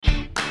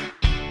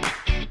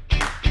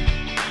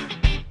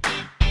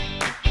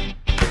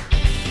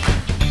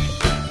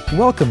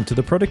Welcome to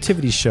the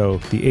Productivity Show,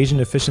 the Asian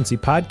Efficiency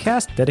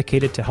podcast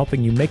dedicated to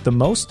helping you make the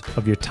most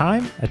of your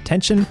time,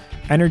 attention,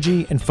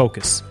 energy, and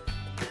focus.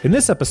 In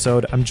this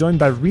episode, I'm joined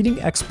by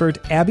reading expert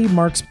Abby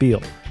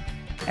Marks-Beale.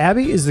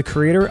 Abby is the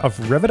creator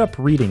of Rev It Up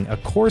Reading, a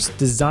course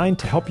designed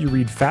to help you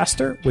read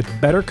faster with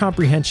better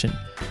comprehension.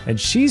 And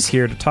she's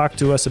here to talk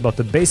to us about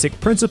the basic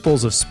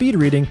principles of speed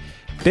reading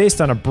based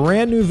on a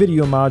brand new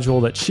video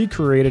module that she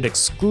created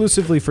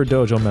exclusively for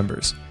Dojo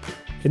members.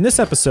 In this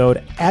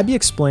episode, Abby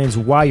explains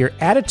why your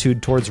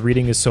attitude towards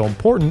reading is so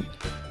important,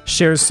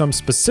 shares some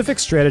specific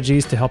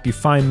strategies to help you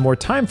find more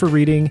time for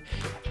reading,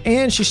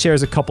 and she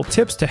shares a couple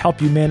tips to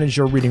help you manage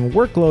your reading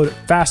workload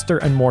faster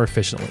and more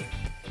efficiently.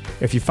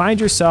 If you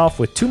find yourself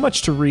with too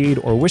much to read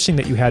or wishing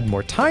that you had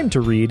more time to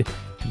read,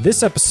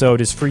 this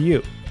episode is for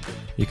you.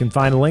 You can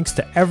find links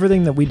to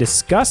everything that we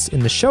discuss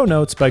in the show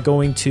notes by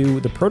going to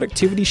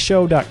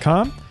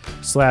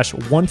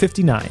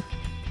theproductivityshow.com/159.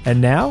 And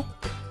now,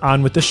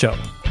 on with the show.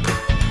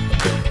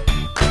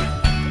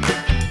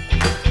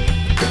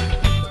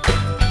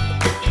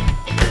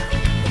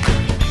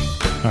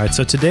 All right,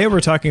 so today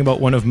we're talking about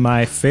one of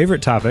my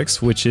favorite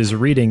topics, which is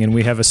reading, and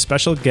we have a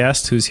special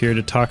guest who's here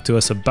to talk to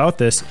us about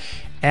this,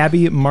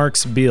 Abby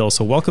Marks-Beale.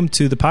 So welcome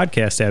to the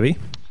podcast, Abby.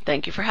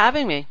 Thank you for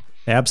having me.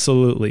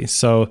 Absolutely.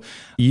 So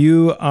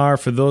you are,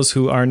 for those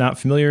who are not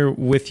familiar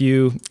with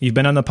you, you've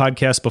been on the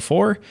podcast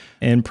before,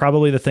 and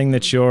probably the thing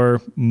that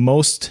you're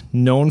most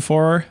known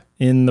for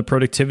in the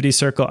productivity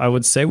circle, I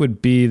would say,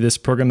 would be this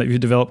program that you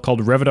developed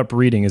called Rev It Up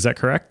Reading. Is that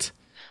correct?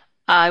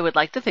 I would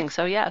like to think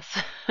so, yes.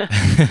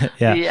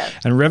 Yeah. Yes.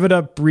 And Rev It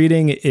Up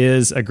Reading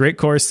is a great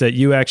course that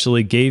you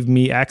actually gave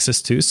me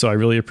access to, so I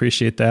really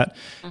appreciate that.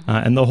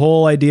 And the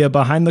whole idea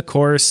behind the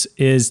course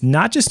is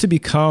not just to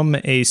become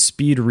a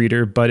speed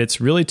reader, but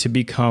it's really to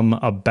become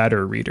a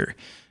better reader.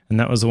 And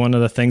that was one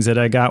of the things that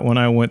I got when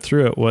I went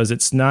through it, was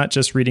it's not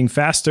just reading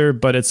faster,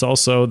 but it's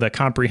also the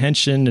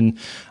comprehension and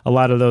a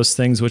lot of those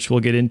things, which we'll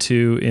get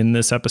into in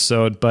this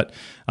episode. But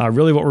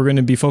really what we're going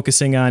to be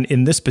focusing on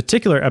in this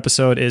particular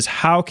episode is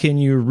how can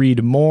you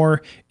read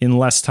more in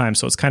less time?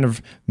 So it's kind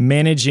of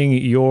managing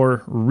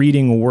your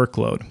reading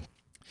workload.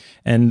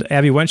 And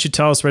Abby, why don't you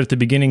tell us right at the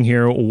beginning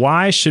here,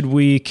 why should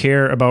we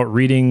care about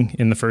reading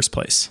in the first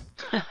place?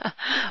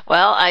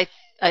 Well,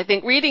 I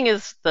think reading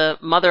is the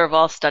mother of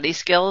all study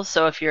skills.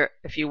 So if you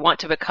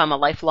want to become a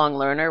lifelong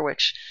learner,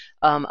 which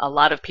a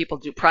lot of people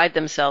do pride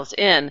themselves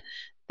in,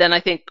 then I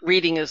think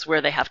reading is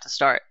where they have to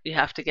start. You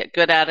have to get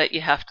good at it.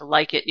 You have to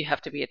like it. You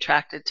have to be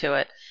attracted to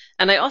it.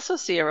 And I also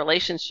see a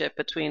relationship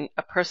between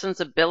a person's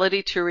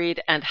ability to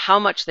read and how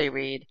much they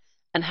read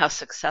and how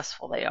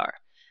successful they are.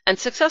 And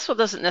successful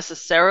doesn't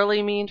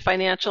necessarily mean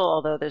financial,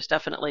 although there's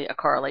definitely a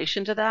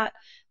correlation to that.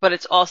 But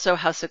it's also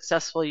how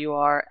successful you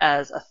are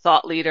as a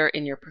thought leader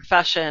in your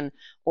profession,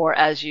 or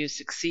as you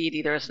succeed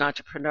either as an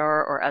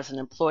entrepreneur or as an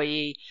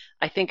employee.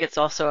 I think it's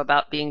also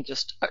about being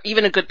just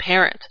even a good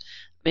parent,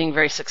 being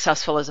very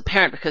successful as a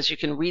parent, because you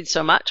can read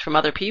so much from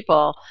other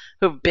people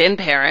who've been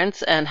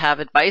parents and have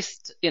advice,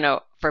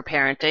 for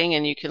parenting,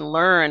 and you can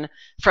learn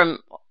from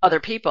other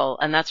people.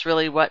 And that's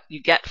really what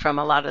you get from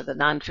a lot of the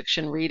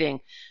nonfiction reading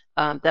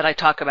that I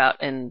talk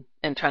about in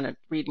trying to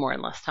read more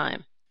in less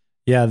time.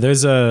 Yeah,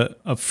 there's a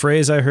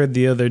phrase I heard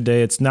the other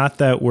day. It's not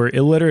that we're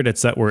illiterate,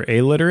 it's that we're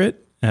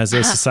illiterate as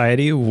a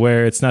society,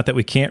 where it's not that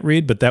we can't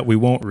read, but that we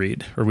won't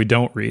read or we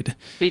don't read.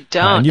 We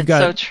don't. It's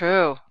so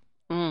true.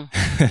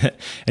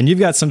 And you've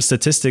got some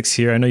statistics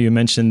here. I know you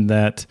mentioned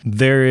that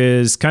there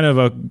is kind of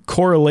a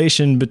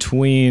correlation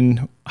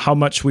between how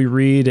much we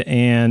read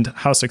and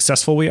how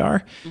successful we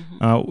are.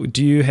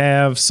 Do you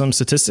have some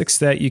statistics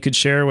that you could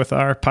share with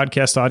our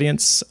podcast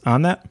audience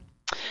on that?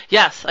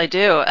 Yes, I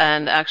do.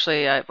 And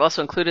actually, I've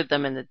also included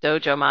them in the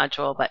Dojo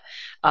module. But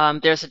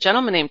there's a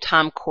gentleman named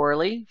Tom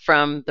Corley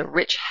from the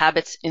Rich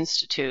Habits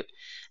Institute.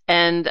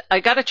 And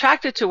I got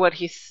attracted to what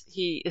he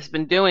has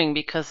been doing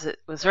because it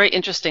was very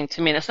interesting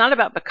to me. And it's not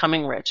about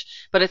becoming rich,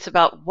 but it's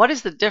about what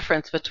is the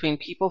difference between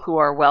people who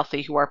are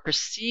wealthy, who are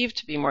perceived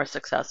to be more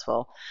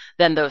successful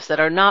than those that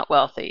are not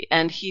wealthy.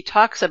 And he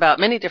talks about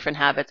many different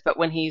habits, but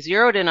when he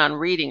zeroed in on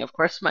reading, of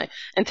course, my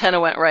antenna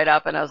went right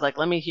up and I was like,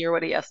 let me hear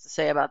what he has to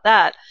say about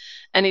that.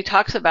 And he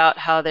talks about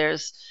how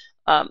there's,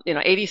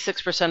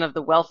 86% of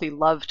the wealthy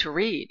love to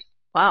read.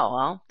 Wow,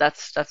 well,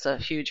 that's a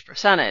huge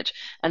percentage.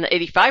 And the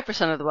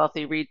 85% of the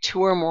wealthy read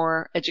 2 or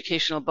more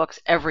educational books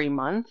every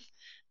month.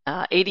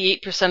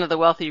 88% of the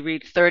wealthy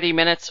read 30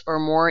 minutes or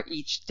more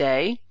each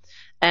day.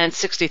 And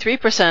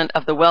 63%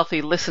 of the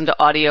wealthy listen to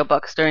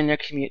audiobooks during their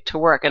commute to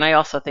work. And I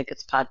also think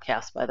it's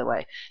podcasts, by the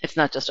way. It's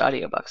not just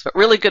audiobooks, but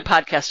really good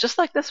podcasts, just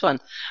like this one,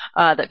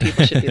 that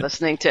people should be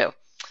listening to.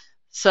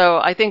 So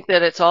I think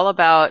that it's all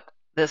about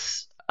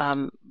this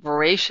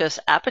voracious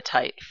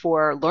appetite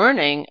for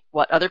learning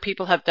what other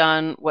people have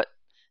done, what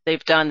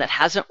they've done that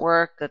hasn't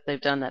worked, that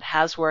they've done that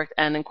has worked,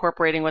 and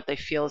incorporating what they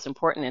feel is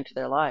important into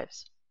their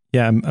lives.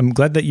 Yeah, I'm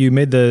glad that you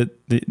made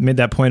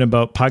that point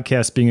about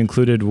podcasts being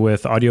included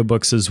with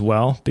audiobooks as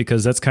well,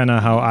 because that's kind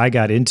of how I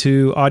got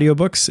into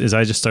audiobooks. Is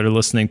I just started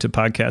listening to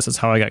podcasts. That's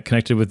how I got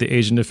connected with the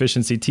Asian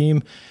Efficiency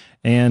team.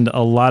 And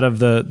a lot of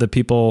the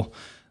people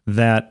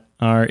that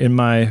are in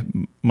my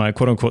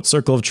quote unquote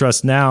circle of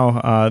trust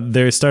now,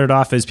 they started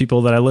off as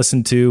people that I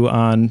listened to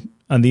on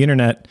the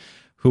internet,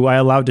 who I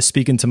allowed to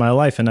speak into my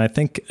life. And I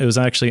think it was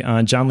actually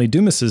on John Lee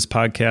Dumas's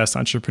podcast,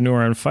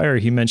 Entrepreneur on Fire.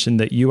 He mentioned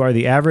that you are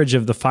the average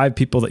of the 5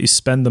 people that you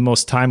spend the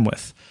most time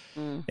with.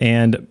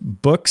 And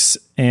books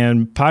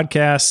and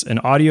podcasts and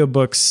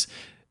audiobooks,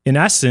 in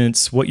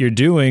essence, what you're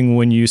doing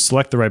when you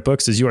select the right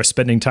books is you are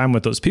spending time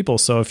with those people.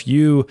 So if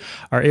you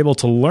are able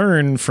to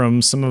learn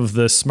from some of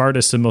the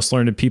smartest and most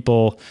learned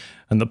people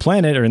on the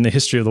planet or in the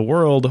history of the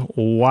world,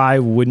 why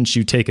wouldn't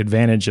you take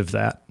advantage of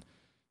that?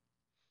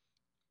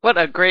 What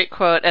a great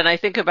quote. And I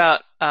think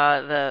about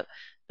the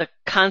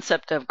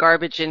concept of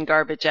garbage in,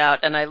 garbage out.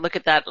 And I look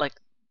at that like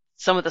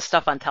some of the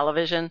stuff on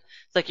television.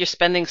 It's like you're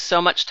spending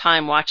so much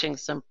time watching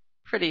some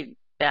pretty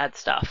bad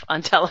stuff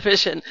on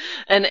television.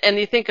 And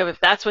you think of, if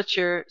that's what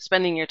you're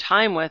spending your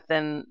time with,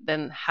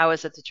 then how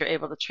is it that you're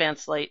able to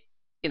translate,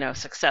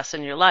 success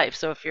in your life?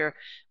 So if you're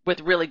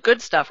with really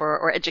good stuff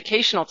or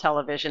educational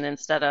television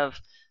instead of,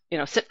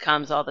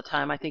 sitcoms all the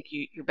time, I think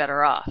you're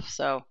better off.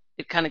 So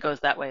it kind of goes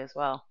that way as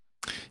well.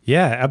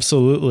 Yeah,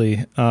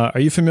 absolutely. Are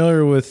you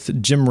familiar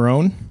with Jim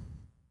Rohn?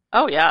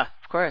 Oh, yeah,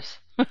 of course.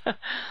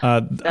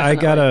 I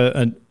got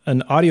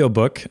an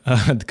audiobook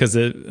because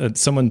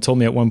someone told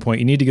me at one point,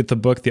 you need to get the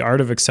book, The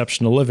Art of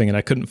Exceptional Living. And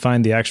I couldn't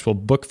find the actual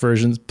book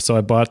version. So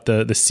I bought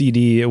the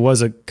CD. It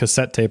was a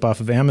cassette tape off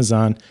of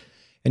Amazon.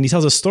 And he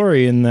tells a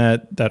story in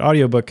that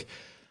audiobook.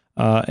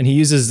 And he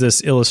uses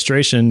this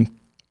illustration.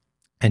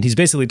 And he's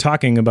basically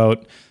talking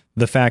about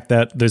the fact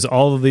that there's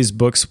all of these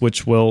books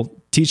which will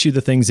teach you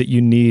the things that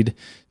you need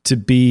to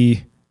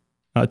be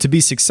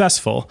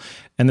successful.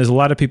 And there's a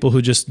lot of people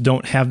who just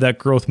don't have that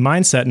growth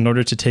mindset in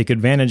order to take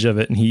advantage of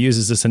it. And he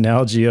uses this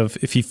analogy of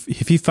if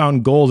he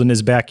found gold in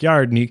his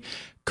backyard and he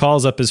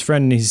calls up his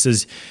friend and he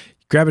says,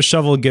 grab a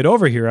shovel, get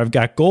over here. I've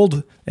got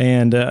gold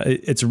and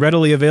it's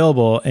readily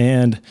available.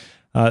 And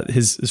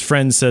his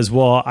friend says,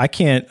 well, I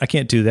can't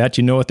do that.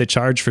 Do you know what they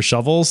charge for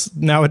shovels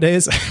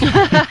nowadays?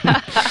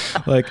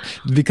 Like,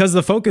 because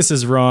the focus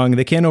is wrong,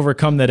 they can't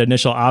overcome that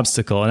initial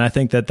obstacle. And I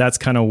think that that's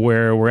kind of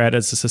where we're at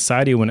as a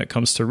society when it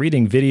comes to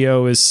reading.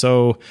 Video is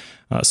so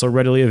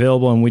readily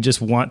available and we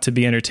just want to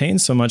be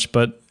entertained so much.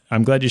 But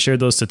I'm glad you shared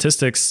those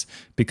statistics,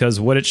 because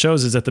what it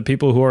shows is that the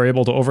people who are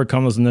able to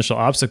overcome those initial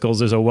obstacles,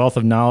 there's a wealth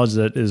of knowledge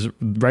that is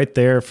right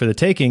there for the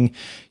taking.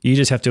 You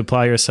just have to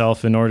apply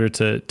yourself in order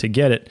to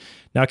get it.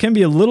 Now, it can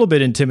be a little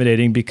bit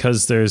intimidating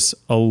because there's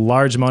a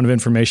large amount of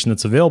information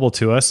that's available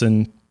to us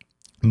and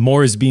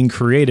more is being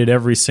created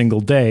every single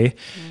day.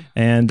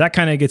 And that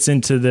kind of gets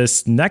into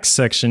this next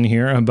section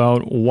here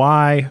about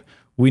why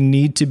we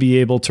need to be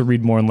able to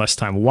read more in less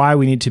time, why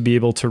we need to be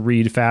able to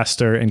read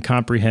faster and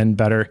comprehend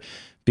better,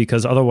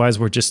 because otherwise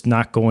we're just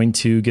not going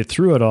to get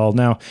through it all.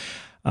 Now,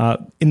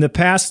 in the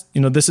past,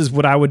 this is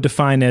what I would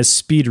define as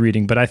speed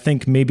reading, but I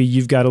think maybe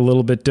you've got a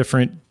little bit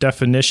different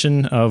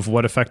definition of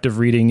what effective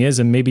reading is,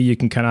 and maybe you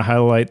can kind of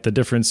highlight the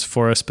difference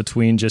for us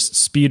between just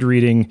speed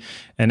reading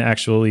and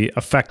actually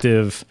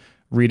effective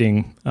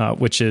reading,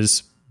 which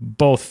is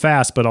both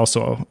fast, but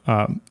also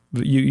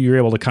you're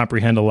able to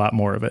comprehend a lot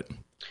more of it.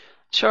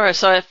 Sure.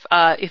 So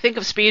if you think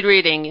of speed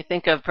reading, you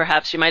think of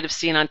perhaps you might have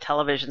seen on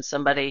television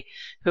somebody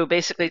who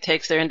basically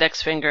takes their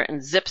index finger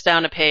and zips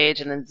down a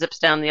page and then zips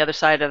down the other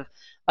side of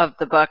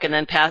the book and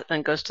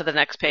then goes to the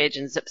next page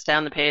and zips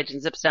down the page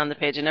and zips down the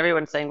page, and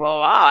everyone's saying, well,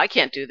 wow, I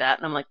can't do that.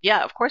 And I'm like,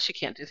 yeah, of course you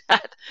can't do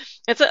that.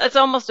 It's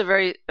almost a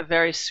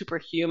very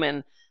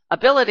superhuman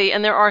ability,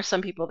 and there are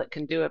some people that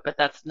can do it, but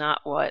that's not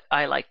what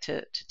I like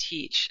to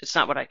teach. It's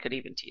not what I could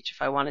even teach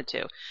if I wanted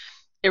to.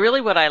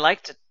 What I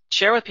like to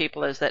share with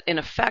people is that, in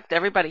effect,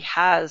 everybody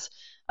has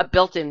a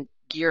built-in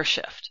gear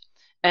shift.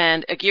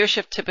 And a gear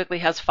shift typically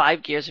has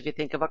 5 gears if you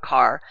think of a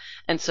car.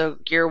 And so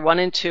gear 1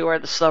 and 2 are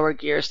the slower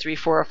gears, 3,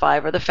 4, or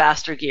 5 are the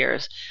faster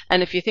gears.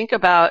 And if you think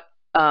about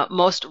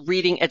most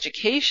reading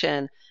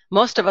education,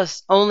 most of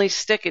us only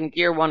stick in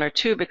gear 1 or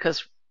 2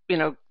 because,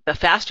 the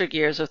faster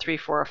gears of 3,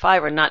 4, or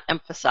 5 are not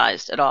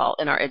emphasized at all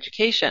in our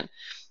education.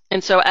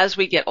 And so as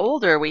we get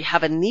older, we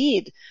have a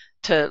need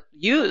to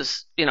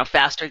use,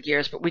 faster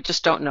gears, but we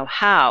just don't know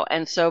how.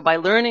 And so by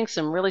learning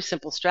some really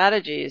simple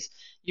strategies,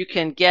 you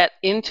can get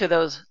into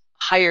those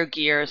higher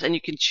gears and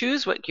you can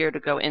choose what gear to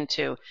go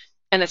into.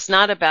 And it's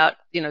not about,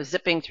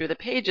 zipping through the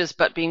pages,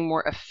 but being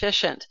more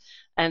efficient.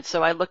 And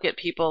so I look at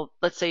people,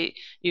 let's say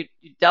you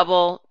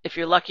double, if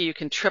you're lucky, you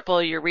can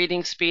triple your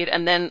reading speed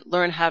and then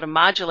learn how to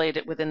modulate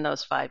it within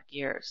those 5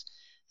 gears.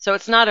 So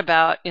it's not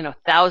about,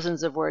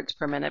 thousands of words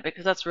per minute,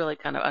 because that's really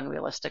kind of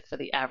unrealistic for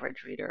the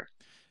average reader.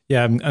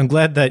 Yeah, I'm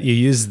glad that you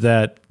used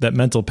that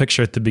mental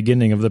picture at the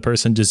beginning of the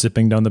person just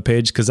zipping down the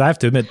page, because I have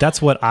to admit,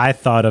 that's what I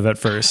thought of at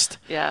first.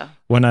 Yeah.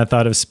 When I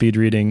thought of speed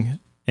reading.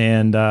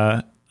 And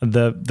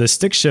the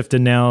stick shift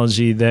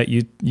analogy that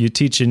you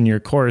teach in your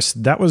course,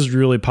 that was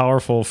really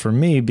powerful for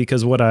me,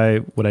 because what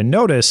I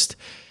noticed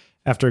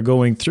after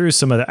going through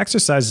some of the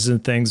exercises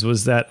and things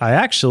was that I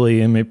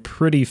actually am a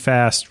pretty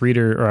fast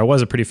reader, or I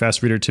was a pretty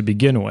fast reader to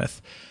begin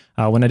with.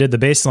 When I did the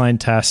baseline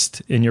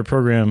test in your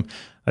program,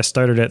 I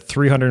started at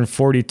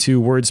 342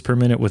 words per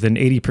minute with an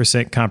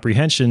 80%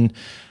 comprehension.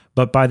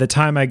 But by the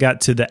time I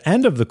got to the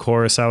end of the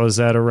course, I was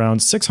at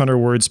around 600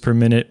 words per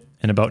minute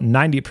and about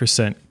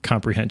 90%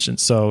 comprehension.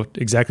 So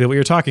exactly what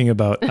you're talking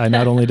about. I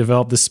not only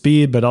developed the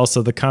speed, but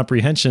also the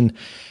comprehension.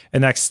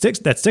 And that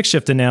stick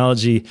shift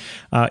analogy,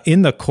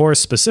 in the course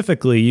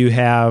specifically, you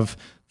have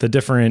the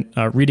different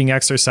reading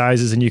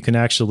exercises, and you can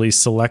actually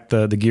select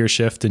the gear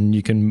shift and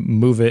you can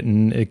move it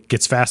and it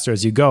gets faster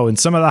as you go. And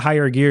some of the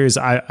higher gears,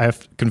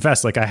 I've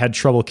confessed, like I had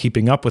trouble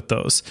keeping up with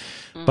those.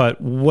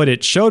 But what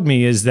it showed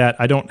me is that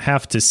I don't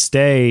have to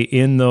stay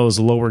in those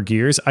lower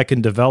gears. I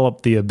can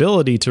develop the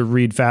ability to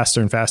read faster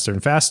and faster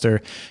and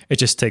faster. It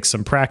just takes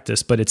some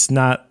practice, but it's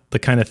not the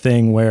kind of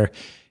thing where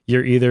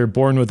you're either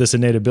born with this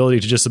innate ability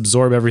to just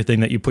absorb everything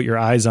that you put your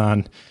eyes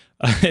on.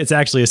 It's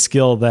actually a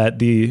skill that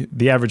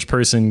the average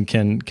person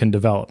can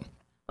develop.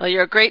 Well,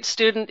 you're a great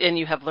student and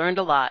you have learned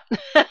a lot.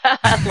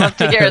 I'd love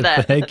to hear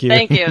that. Thank you.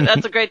 Thank you.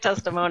 That's a great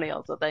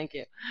testimonial, so thank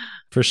you.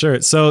 For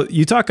sure. So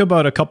you talk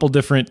about a couple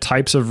different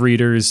types of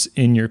readers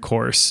in your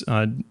course,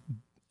 and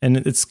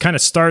it's kind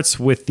of starts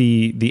with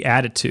the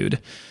attitude.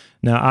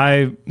 Now,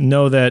 I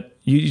know that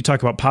you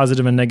talk about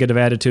positive and negative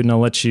attitude, and I'll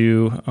let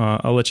you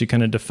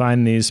kind of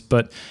define these.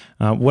 But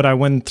what I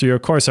went through your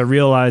course, I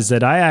realized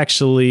that I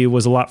actually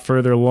was a lot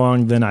further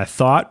along than I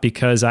thought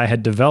because I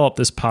had developed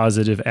this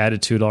positive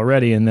attitude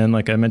already. And then,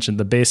 like I mentioned,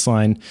 the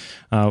baseline,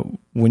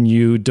 when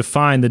you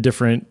define the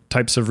different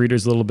types of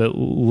readers a little bit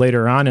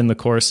later on in the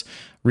course,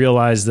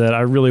 realized that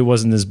I really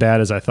wasn't as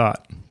bad as I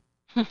thought.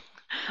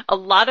 A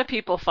lot of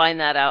people find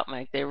that out,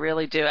 Mike. They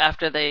really do.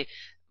 After they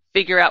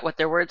figure out what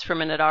their words per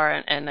minute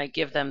are, and I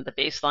give them the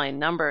baseline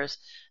numbers.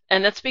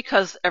 And that's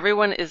because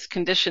everyone is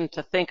conditioned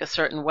to think a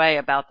certain way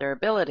about their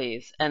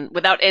abilities and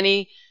without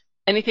anything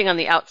on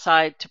the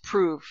outside to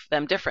prove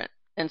them different.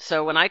 And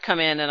so when I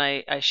come in and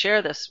I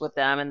share this with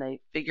them and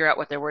they figure out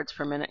what their words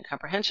per minute and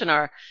comprehension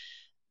are,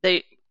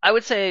 I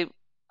would say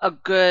a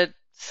good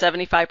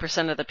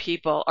 75% of the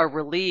people are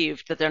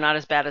relieved that they're not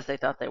as bad as they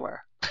thought they were.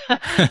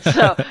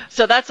 So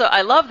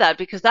I love that,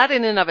 because that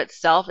in and of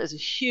itself is a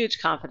huge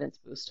confidence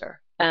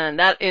booster. And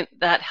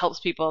that helps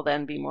people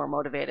then be more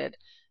motivated,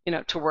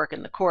 to work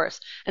in the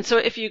course. And so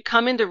if you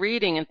come into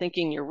reading and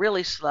thinking you're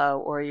really slow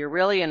or you're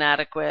really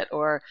inadequate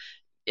or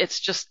it's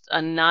just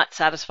a not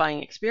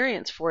satisfying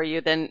experience for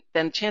you, then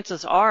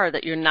chances are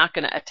that you're not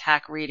going to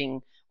attack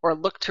reading or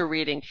look to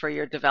reading for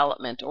your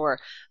development or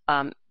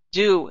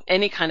do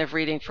any kind of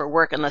reading for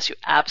work unless you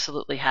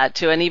absolutely had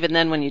to. And even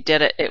then, when you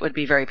did it, it would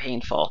be very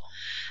painful.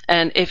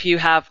 And if you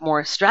have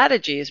more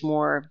strategies,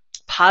 more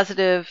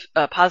positive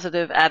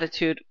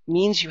attitude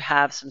means you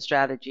have some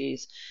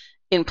strategies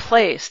in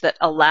place that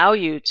allow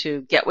you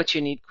to get what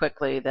you need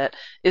quickly, that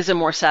is a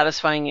more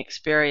satisfying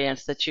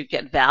experience, that you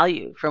get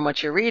value from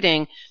what you're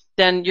reading,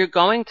 then you're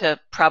going to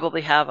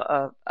probably have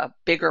a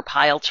bigger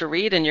pile to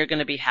read and you're going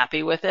to be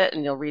happy with it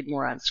and you'll read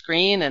more on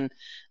screen and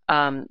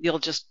you'll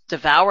just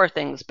devour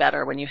things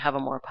better when you have a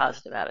more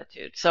positive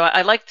attitude. So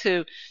I like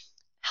to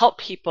help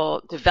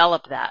people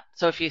develop that.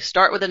 So if you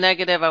start with a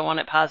negative, I want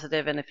it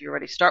positive. And if you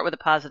already start with a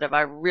positive,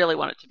 I really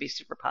want it to be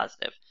super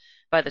positive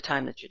by the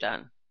time that you're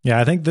done. Yeah,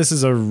 I think this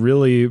is a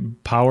really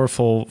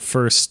powerful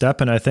first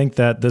step. And I think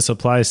that this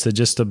applies to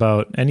just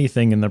about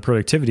anything in the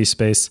productivity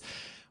space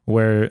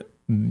where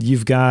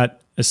you've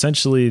got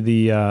essentially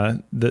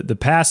the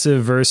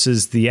passive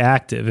versus the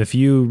active. If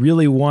you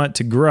really want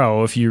to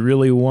grow, if you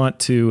really want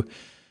to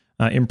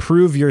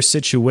improve your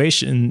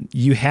situation,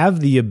 you have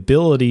the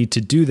ability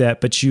to do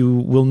that, but you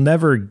will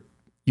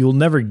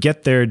never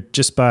get there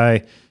just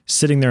by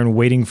sitting there and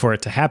waiting for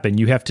it to happen.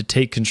 You have to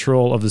take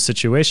control of the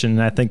situation.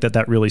 And I think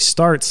that really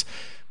starts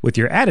with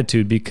your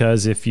attitude,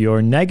 because if you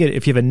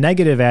have a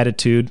negative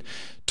attitude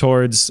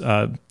towards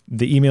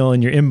the email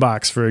in your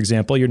inbox, for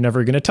example, you're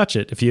never going to touch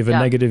it. If you have a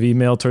negative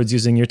email towards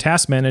using your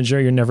task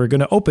manager, you're never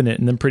going to open it.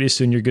 And then pretty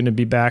soon you're going to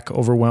be back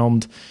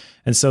overwhelmed.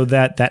 And so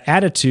that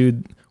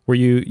attitude where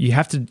you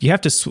have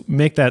to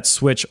make that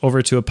switch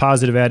over to a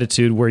positive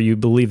attitude where you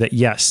believe that,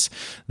 yes,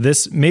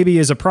 this maybe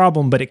is a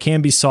problem, but it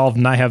can be solved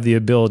and I have the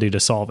ability to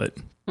solve it.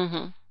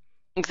 Mm-hmm.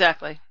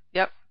 Exactly.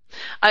 Yep.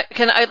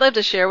 I'd love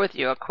to share with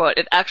you a quote.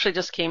 It actually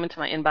just came into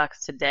my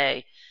inbox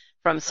today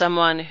from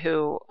someone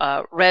who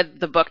read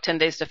the book 10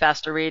 Days to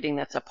Faster Reading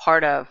that's a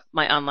part of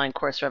my online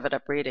course, Rev It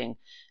Up Reading.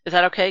 Is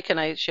that okay? Can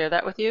I share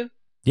that with you?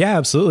 Yeah,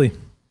 absolutely.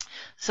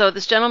 So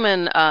this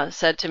gentleman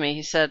said to me,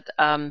 he said,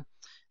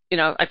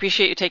 I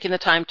appreciate you taking the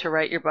time to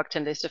write your book,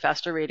 10 Days to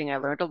Faster Reading. I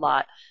learned a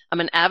lot. I'm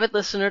an avid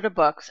listener to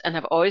books and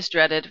have always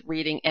dreaded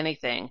reading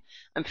anything.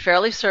 I'm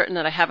fairly certain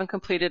that I haven't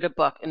completed a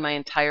book in my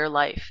entire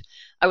life.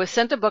 I was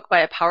sent a book by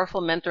a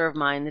powerful mentor of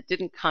mine that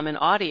didn't come in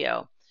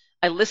audio.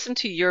 I listened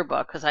to your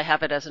book, because I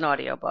have it as an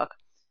audiobook,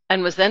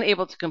 and was then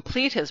able to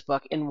complete his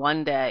book in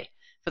one day.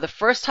 For the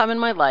first time in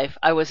my life,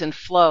 I was in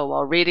flow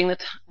while reading.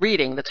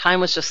 The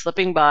time was just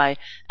slipping by,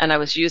 and I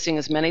was using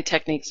as many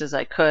techniques as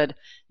I could.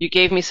 You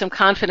gave me some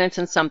confidence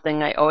in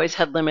something I always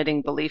had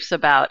limiting beliefs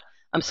about.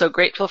 I'm so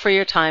grateful for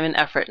your time and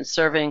effort in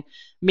serving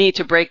me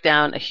to break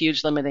down a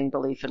huge limiting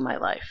belief in my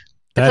life.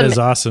 That is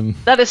awesome.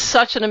 That is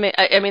such an amazing,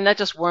 I mean, that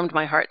just warmed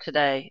my heart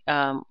today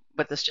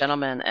with this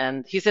gentleman.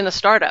 And he's in a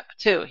startup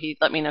too. He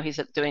let me know he's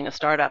doing a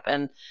startup.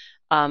 And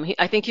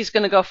I think he's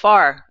going to go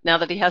far now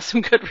that he has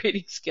some good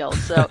reading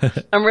skills. So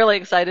I'm really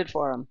excited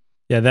for him.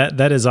 Yeah,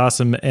 that is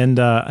awesome. And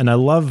I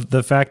love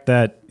the fact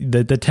that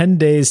the 10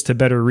 days to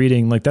better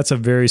reading, like that's a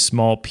very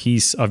small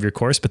piece of your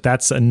course, but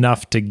that's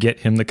enough to get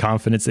him the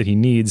confidence that he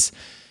needs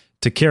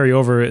to carry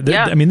over.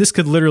 Yeah. I mean, this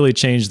could literally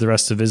change the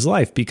rest of his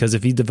life, because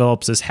if he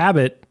develops this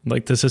habit,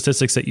 like the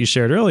statistics that you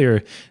shared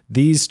earlier,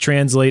 these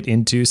translate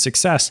into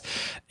success.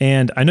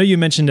 And I know you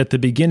mentioned at the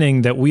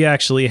beginning that we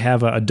actually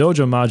have a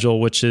dojo module,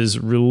 which is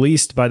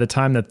released by the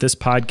time that this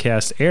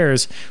podcast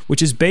airs,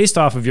 which is based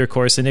off of your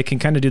course, and it can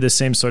kind of do the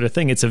same sort of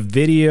thing. It's a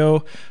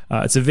video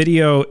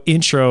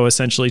intro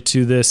essentially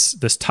to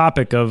this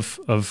topic of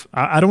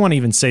I don't want to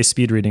even say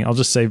speed reading. I'll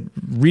just say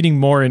reading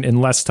more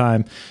in less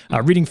time,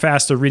 reading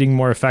faster, reading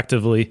more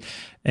effectively,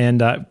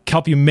 and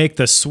help you make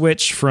the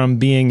switch from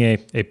being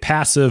a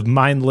passive,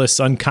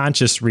 mindless,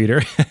 unconscious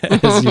reader,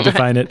 as you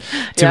define it,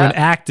 to an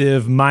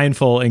active,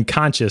 mindful, and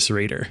conscious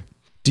reader.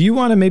 Do you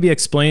want to maybe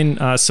explain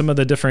some of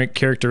the different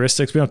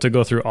characteristics? We don't have to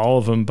go through all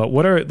of them, but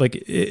what are,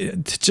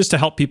 just to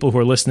help people who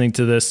are listening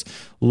to this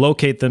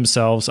locate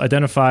themselves,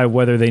 identify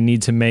whether they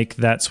need to make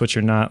that switch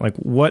or not? Like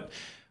what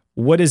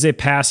does a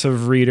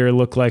passive reader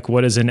look like?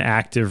 What does an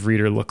active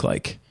reader look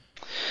like?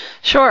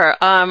 Sure.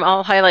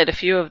 I'll highlight a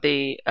few of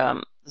the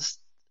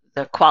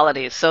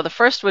qualities. So the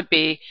first would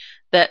be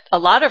that a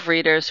lot of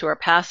readers who are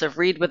passive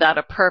read without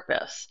a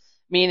purpose,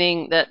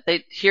 meaning that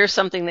they hear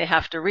something they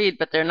have to read,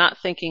 but they're not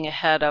thinking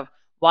ahead of,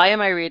 why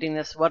am I reading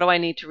this? What do I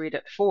need to read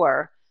it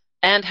for?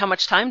 And how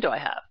much time do I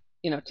have,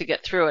 to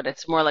get through it?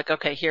 It's more like,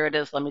 okay, here it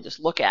is. Let me just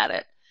look at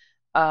it.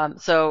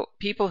 So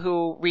people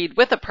who read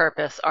with a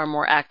purpose are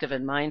more active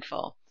and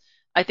mindful.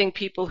 I think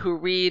people who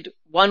read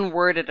one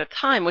word at a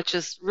time, which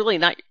is really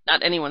not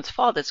anyone's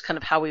fault, it's kind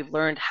of how we've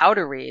learned how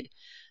to read,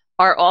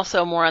 are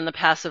also more on the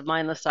passive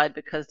mindless side,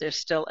 because there's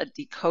still a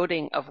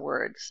decoding of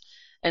words.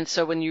 And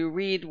so when you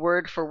read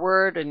word for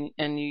word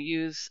and you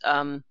use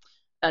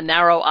a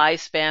narrow eye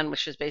span,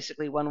 which is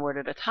basically one word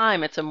at a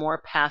time, it's a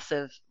more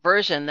passive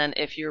version than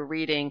if you're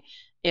reading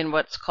in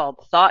what's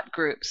called thought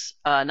groups,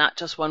 not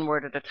just one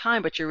word at a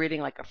time, but you're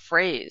reading like a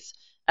phrase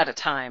at a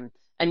time.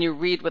 And you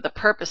read with a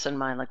purpose in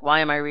mind, like,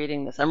 why am I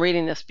reading this? I'm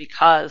reading this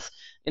because,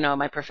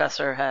 my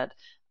professor had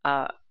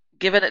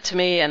given it to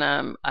me, and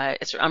I'm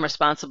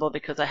responsible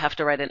because I have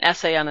to write an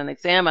essay on an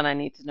exam, and I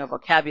need to know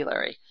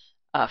vocabulary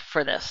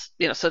for this.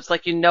 So it's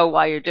like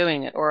why you're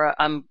doing it, or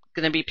I'm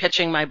going to be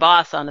pitching my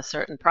boss on a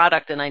certain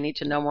product, and I need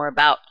to know more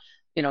about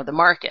the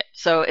market.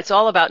 So it's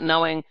all about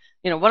knowing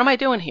what am I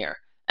doing here,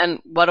 and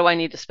what do I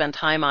need to spend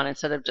time on,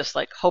 instead of just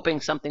like hoping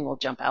something will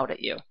jump out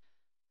at you.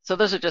 So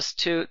those are just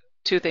two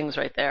things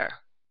right there.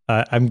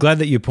 I'm glad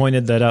that you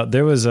pointed that out.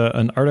 There was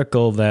an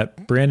article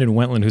that Brandon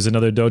Wentland, who's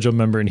another dojo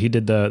member, and he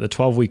did the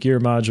 12-week year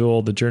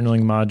module, the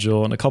journaling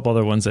module, and a couple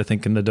other ones, I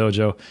think, in the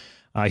dojo.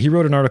 He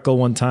wrote an article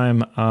one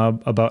time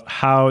about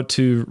how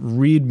to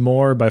read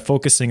more by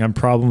focusing on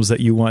problems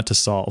that you want to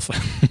solve.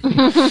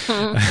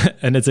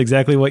 And it's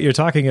exactly what you're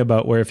talking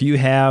about, where if you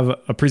have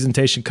a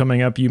presentation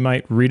coming up, you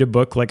might read a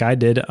book like I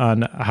did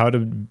on how to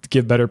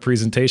give better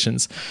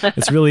presentations.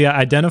 It's really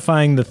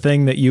identifying the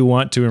thing that you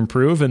want to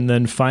improve and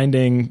then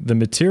finding the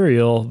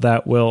material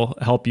that will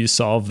help you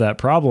solve that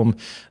problem.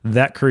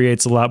 That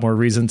creates a lot more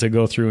reason to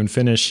go through and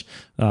finish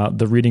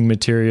the reading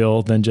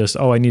material than just,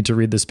 I need to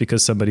read this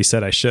because somebody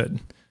said I should.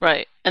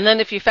 Right. And then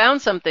if you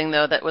found something,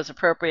 though, that was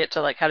appropriate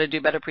to like how to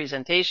do better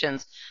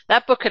presentations,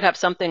 that book could have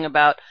something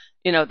about,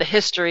 the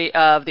history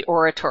of the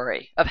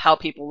oratory, of how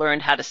people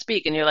learned how to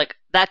speak. And you're like,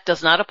 that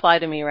does not apply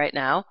to me right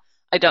now.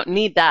 I don't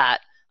need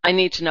that. I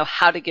need to know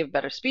how to give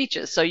better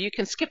speeches. So you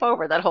can skip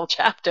over that whole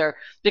chapter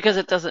because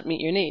it doesn't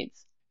meet your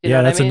needs.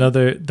 That's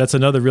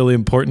another really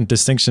important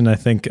distinction, I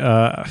think.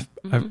 I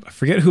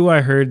forget who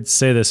I heard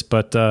say this,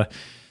 but I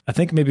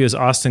think maybe it was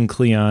Austin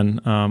Kleon,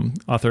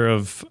 author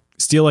of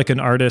Steal Like an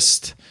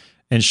Artist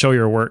and Show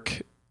Your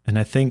Work. And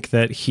I think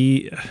that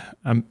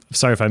I'm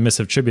sorry if I'm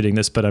misattributing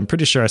this, but I'm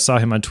pretty sure I saw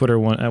him on Twitter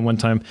at one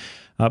time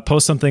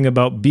post something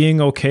about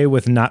being okay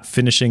with not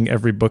finishing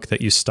every book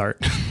that you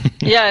start.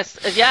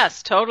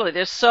 Yes, totally.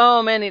 There's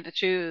so many to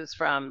choose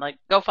from. Like,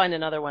 go find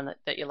another one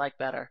that you like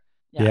better.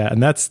 Yeah,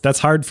 and that's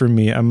hard for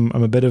me. I'm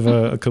a bit of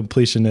a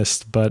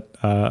completionist, but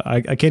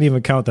I can't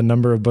even count the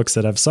number of books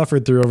that I've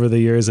suffered through over the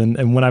years.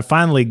 And when I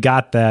finally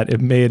got that, it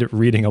made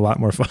reading a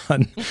lot more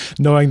fun,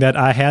 knowing that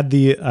I had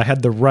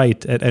the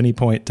right at any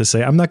point to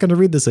say, I'm not going to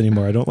read this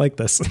anymore. I don't like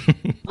this.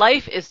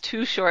 Life is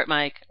too short,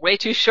 Mike. Way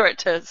too short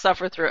to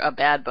suffer through a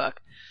bad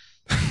book.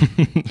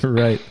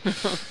 Right.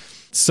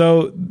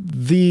 So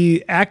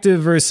the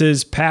active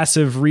versus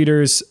passive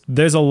readers,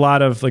 there's a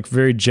lot of like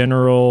very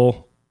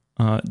general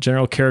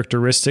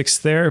characteristics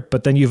there,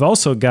 but then you've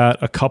also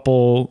got a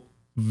couple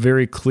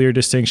very clear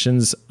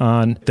distinctions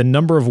on the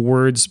number of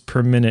words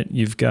per minute.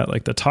 You've got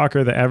like the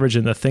talker, the average,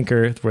 and the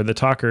thinker, where the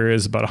talker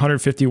is about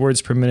 150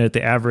 words per minute,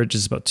 the average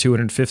is about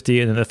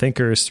 250, and then the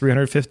thinker is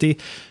 350.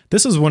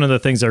 This is one of the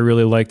things I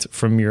really liked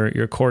from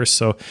your course.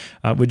 So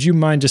would you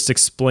mind just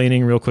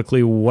explaining real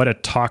quickly what a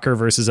talker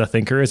versus a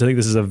thinker is? I think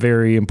this is a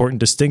very important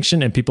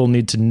distinction, and people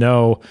need to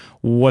know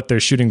what they're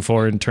shooting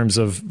for in terms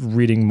of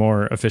reading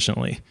more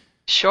efficiently.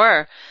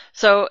 Sure.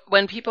 So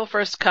when people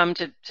first come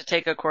to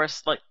take a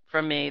course like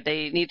from me,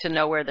 they need to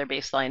know where their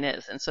baseline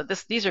is. And so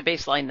these are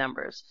baseline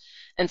numbers.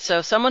 And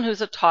so someone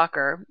who's a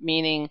talker,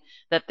 meaning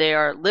that they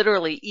are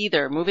literally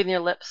either moving their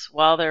lips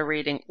while they're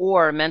reading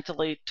or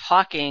mentally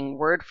talking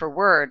word for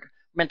word,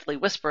 mentally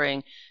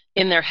whispering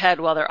in their head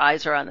while their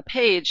eyes are on the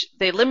page,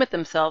 they limit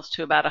themselves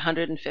to about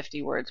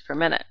 150 words per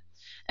minute.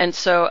 And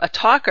so a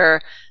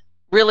talker,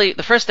 really,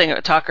 the first thing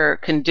a talker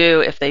can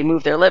do if they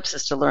move their lips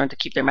is to learn to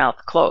keep their mouth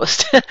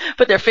closed,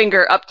 put their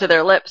finger up to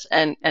their lips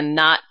and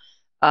not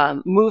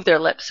move their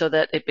lips so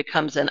that it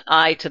becomes an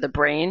eye to the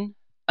brain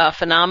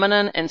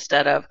phenomenon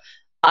instead of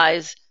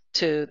eyes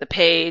to the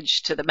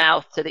page, to the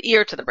mouth, to the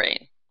ear, to the brain,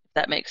 if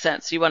that makes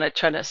sense. You want to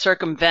try to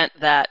circumvent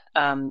that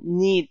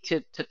need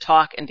to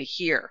talk and to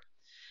hear.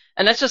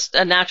 And that's just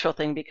a natural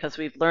thing because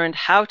we've learned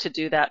how to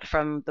do that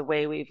from the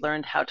way we've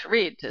learned how to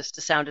read, just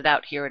to sound it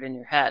out, hear it in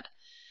your head.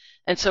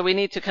 And so we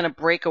need to kind of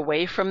break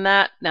away from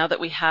that now that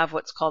we have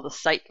what's called a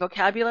sight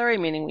vocabulary,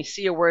 meaning we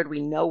see a word,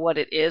 we know what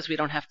it is, we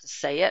don't have to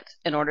say it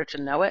in order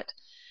to know it.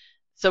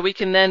 So we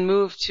can then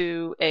move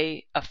to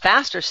a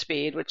faster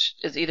speed, which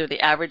is either the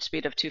average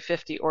speed of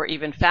 250 or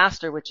even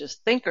faster, which is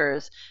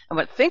thinkers. And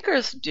what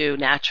thinkers do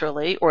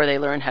naturally, or they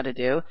learn how to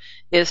do,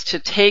 is to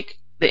take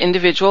the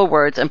individual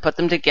words and put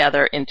them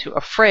together into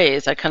a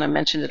phrase. I kind of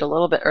mentioned it a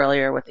little bit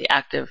earlier with the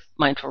active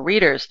mindful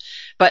readers.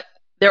 But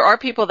there are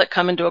people that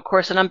come into a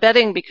course, and I'm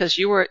betting because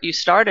you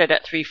started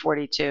at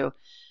 342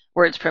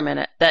 words per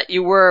minute, that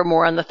you were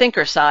more on the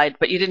thinker side,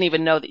 but you didn't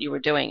even know that you were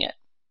doing it.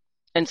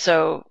 And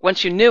so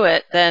once you knew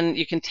it, then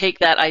you can take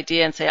that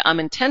idea and say, I'm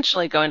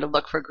intentionally going to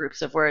look for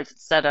groups of words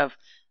instead of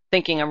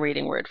thinking I'm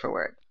reading word for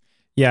word.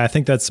 Yeah, I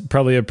think that's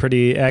probably a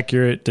pretty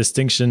accurate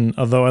distinction,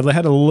 although I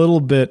had a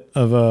little bit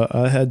of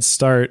a head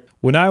start.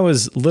 When I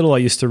was little, I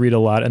used to read a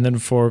lot, and then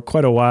for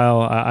quite a while,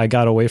 I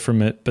got away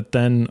from it. But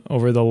then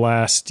over the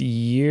last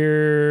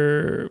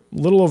year,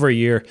 little over a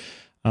year,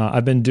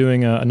 I've been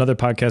doing another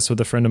podcast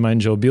with a friend of mine,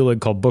 Joe Buelig,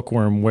 called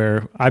Bookworm,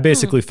 where I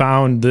basically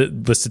found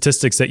the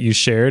statistics that you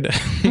shared.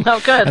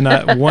 Oh, good.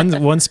 And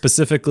one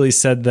specifically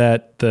said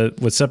that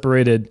what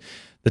separated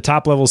the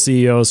top level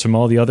CEOs from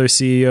all the other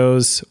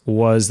CEOs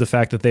was the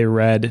fact that they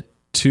read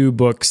 2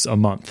 books a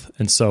month.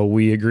 And so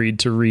we agreed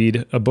to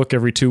read a book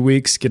every 2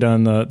 weeks, get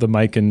on the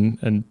mic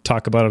and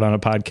talk about it on a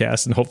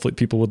podcast, and hopefully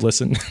people would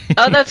listen.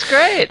 Oh, that's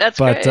great. That's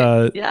great.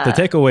 But yeah. The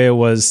takeaway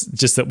was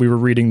just that we were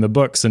reading the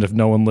books, and if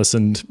no one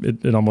listened,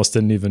 it almost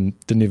didn't even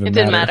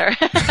matter.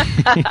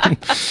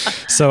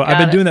 So I've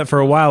been doing that for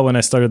a while when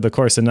I started the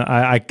course, and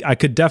I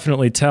could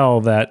definitely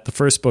tell that the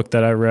first book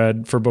that I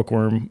read for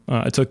Bookworm,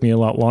 it took me a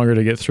lot longer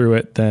to get through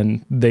it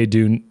than they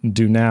do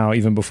now,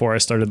 even before I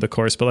started the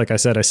course. But like I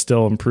said, I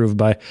still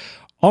improved by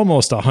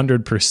almost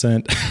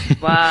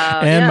 100%.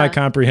 Wow. And my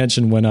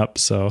comprehension went up.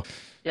 So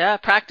yeah,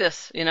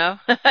 practice, you got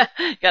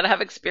to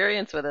have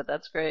experience with it.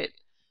 That's great.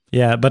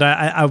 Yeah. But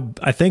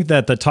I think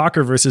that the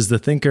talker versus the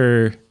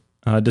thinker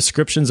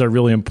descriptions are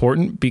really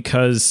important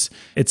because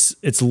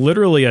it's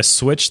literally a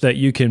switch that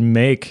you can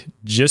make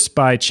just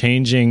by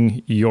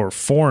changing your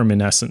form, in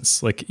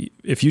essence. Like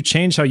if you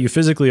change how you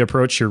physically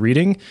approach your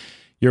reading,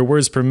 your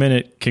words per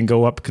minute can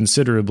go up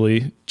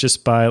considerably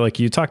just by, like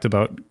you talked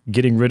about,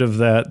 getting rid of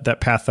that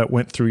path that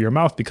went through your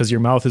mouth, because your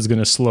mouth is going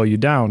to slow you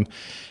down.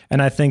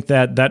 And I think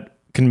that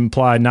can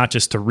apply not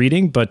just to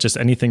reading, but just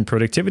anything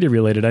productivity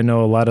related. I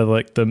know a lot of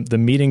like the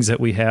meetings that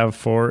we have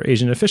for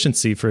Asian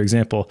Efficiency, for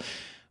example.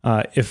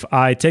 If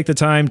I take the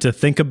time to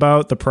think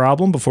about the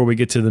problem before we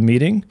get to the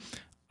meeting,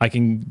 I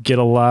can get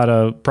a lot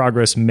of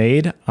progress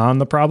made on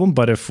the problem.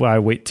 But if I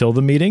wait till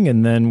the meeting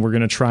and then we're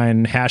going to try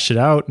and hash it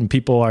out, and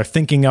people are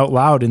thinking out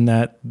loud in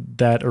that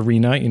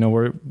arena,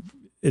 where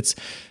it's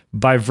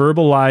by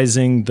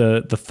verbalizing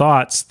the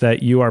thoughts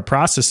that you are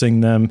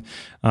processing them,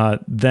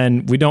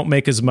 then we don't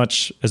make as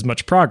much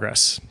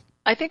progress.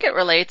 I think it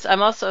relates.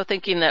 I'm also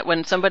thinking that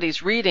when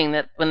somebody's reading,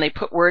 that when they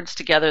put words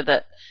together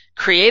that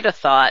create a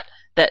thought,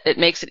 that it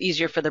makes it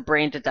easier for the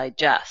brain to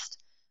digest.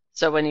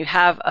 So when you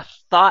have a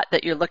thought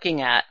that you're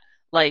looking at,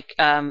 like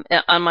on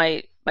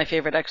my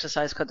favorite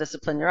exercise called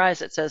Discipline Your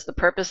Eyes, it says the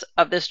purpose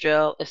of this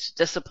drill is to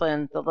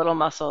discipline the little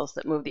muscles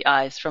that move the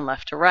eyes from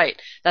left to right.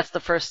 That's the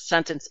first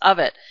sentence of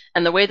it.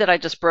 And the way that I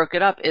just broke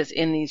it up is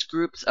in these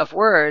groups of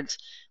words,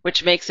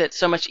 which makes it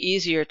so much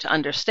easier to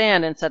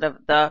understand instead of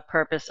the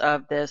purpose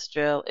of this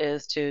drill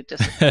is to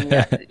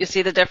discipline. You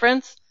see the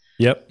difference?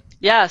 Yep.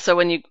 Yeah, so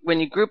when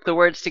you group the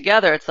words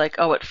together, it's like,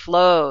 oh, it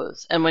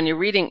flows. And when you're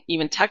reading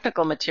even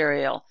technical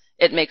material,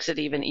 it makes it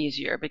even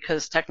easier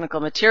because technical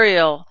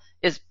material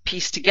is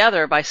pieced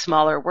together by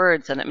smaller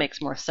words, and it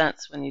makes more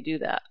sense when you do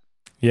that.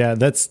 Yeah,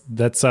 that's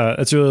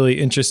really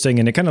interesting,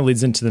 and it kind of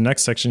leads into the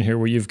next section here,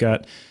 where you've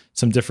got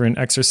some different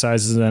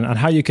exercises on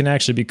how you can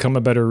actually become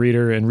a better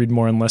reader and read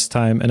more in less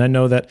time. And I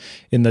know that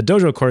in the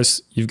dojo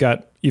course, you've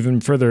got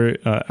even further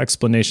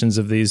explanations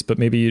of these, but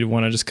maybe you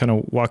want to just kind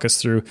of walk us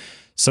through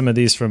some of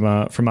these from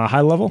a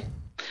high level.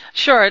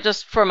 Sure,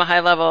 just from a high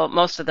level,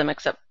 most of them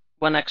except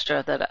one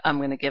extra that I'm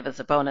going to give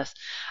as a bonus.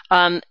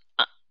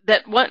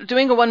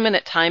 Doing a 1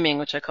 minute timing,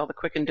 which I call the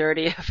quick and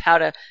dirty of how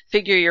to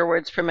figure your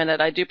words per minute.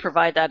 I do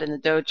provide that in the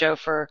dojo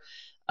for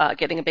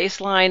getting a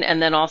baseline,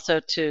 and then also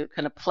to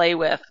kind of play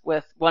with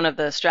one of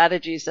the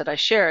strategies that I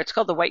share. It's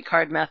called the white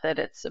card method.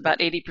 It's about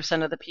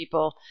 80% of the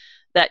people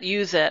that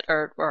use it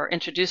or are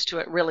introduced to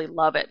it really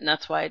love it, and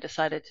that's why I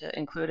decided to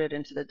include it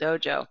into the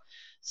dojo,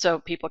 so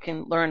people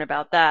can learn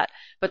about that.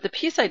 But the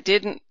piece I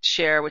didn't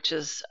share, which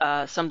is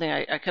something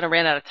I kind of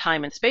ran out of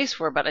time and space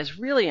for, but is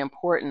really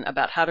important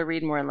about how to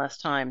read more in less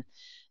time,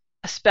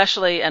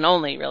 especially and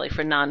only really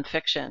for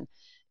nonfiction,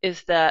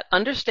 is that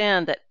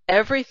understand that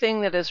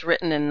everything that is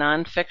written in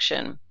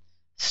nonfiction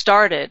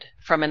started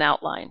from an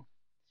outline.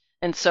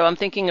 And so I'm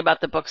thinking about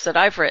the books that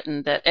I've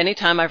written, that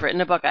anytime I've written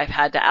a book, I've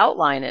had to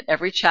outline it,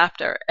 every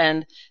chapter.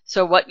 And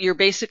so what you're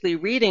basically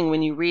reading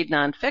when you read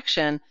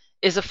nonfiction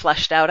is a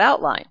fleshed out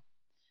outline.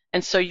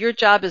 And so your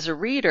job as a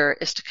reader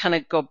is to kind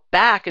of go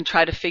back and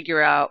try to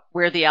figure out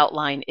where the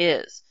outline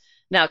is.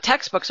 Now,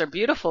 textbooks are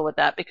beautiful with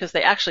that because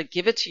they actually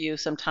give it to you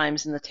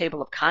sometimes in the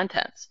table of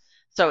contents.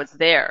 So it's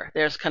there.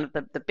 There's kind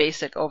of the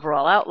basic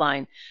overall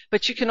outline.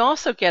 But you can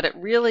also get it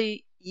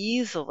really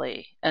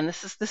easily. And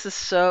this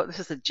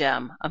is a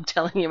gem. I'm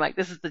telling you, Mike,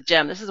 this is the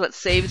gem. This is what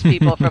saves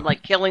people from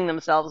like killing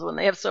themselves when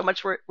they have so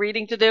much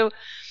reading to do.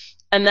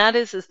 And that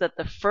is that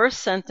the first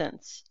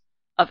sentence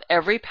of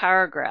every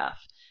paragraph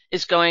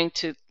is going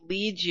to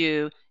lead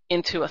you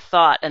into a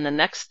thought, and the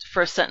next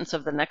first sentence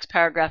of the next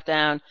paragraph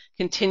down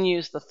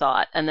continues the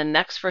thought, and the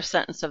next first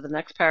sentence of the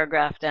next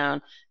paragraph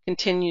down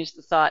continues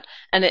the thought.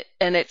 And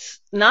it's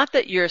not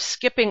that you're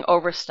skipping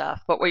over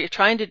stuff, but what you're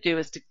trying to do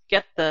is to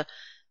get the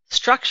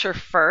structure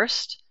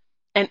first,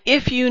 and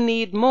if you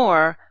need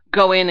more,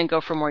 go in and go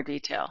for more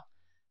detail.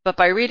 But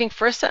by reading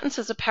first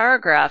sentences of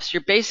paragraphs,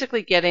 you're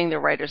basically getting the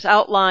writer's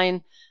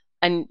outline,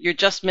 and you're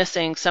just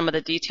missing some of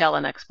the detail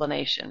and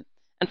explanation.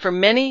 And for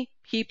many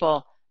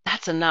people,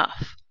 that's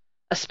enough,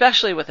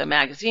 especially with a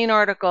magazine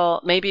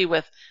article. Maybe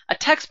with a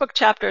textbook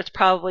chapter, it's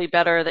probably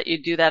better that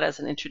you do that as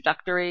an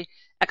introductory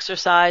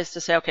exercise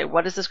to say, okay,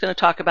 what is this going to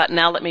talk about?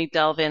 Now let me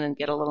delve in and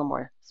get a little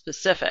more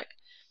specific.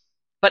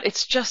 But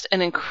it's just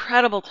an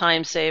incredible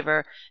time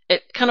saver.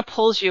 It kind of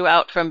pulls you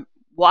out from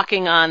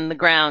walking on the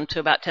ground to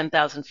about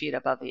 10,000 feet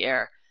above the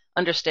air,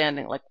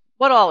 understanding like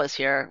what all is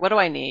here, what do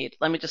I need?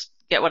 Let me just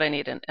get what I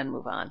need and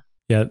move on.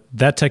 Yeah,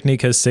 that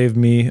technique has saved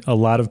me a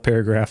lot of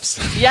paragraphs.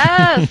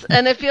 Yes,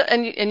 and if you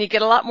and you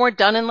get a lot more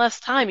done in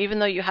less time, even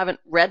though you haven't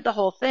read the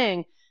whole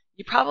thing,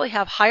 you probably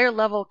have higher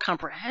level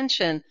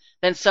comprehension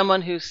than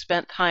someone who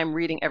spent time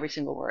reading every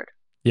single word.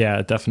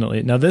 Yeah,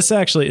 definitely. Now, this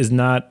actually is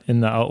not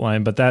in the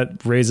outline, but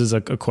that raises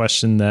a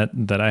question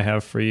that I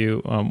have for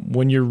you.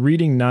 When you're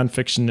reading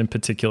nonfiction in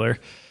particular,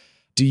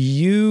 do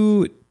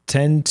you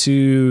tend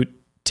to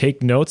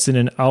take notes in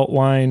an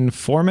outline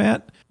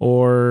format,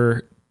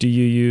 or do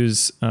you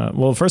use,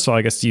 well, first of all,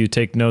 I guess, do you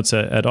take notes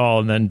at all?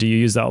 And then do you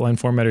use the outline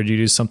format, or do you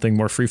use something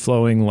more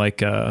free-flowing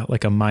like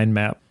a mind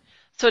map?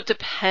 So it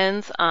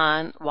depends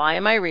on why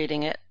am I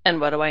reading it and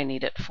what do I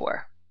need it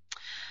for.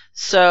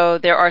 So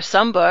there are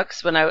some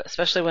books,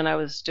 especially when I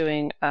was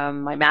doing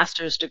my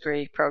master's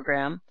degree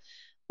program,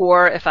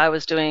 or if I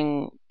was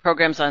doing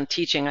programs on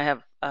teaching,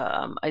 I've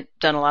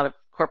done a lot of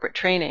corporate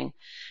training,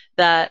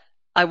 that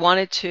I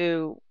wanted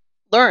to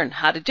learn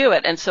how to do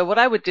it. And so what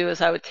I would do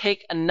is I would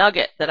take a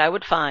nugget that I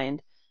would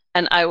find,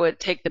 and I would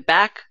take the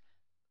back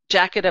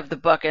jacket of the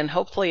book, and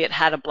hopefully it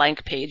had a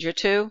blank page or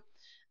two,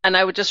 and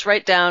I would just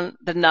write down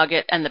the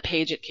nugget and the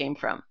page it came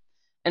from.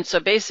 And so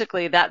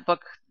basically that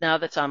book now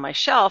that's on my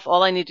shelf,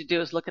 all I need to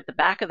do is look at the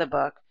back of the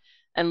book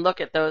and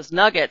look at those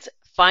nuggets,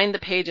 find the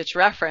page it's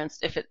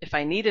referenced if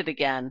I need it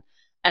again,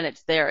 and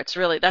it's there. It's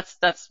really,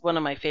 that's one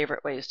of my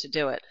favorite ways to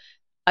do it.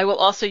 I will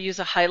also use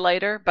a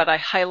highlighter, but I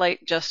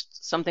highlight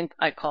just something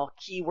I call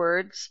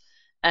keywords.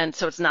 And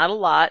so it's not a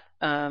lot.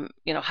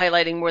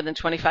 Highlighting more than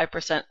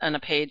 25% on a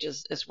page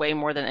is way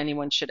more than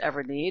anyone should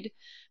ever need.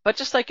 But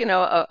just like,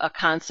 a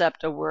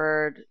concept, a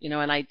word,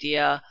 an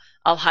idea,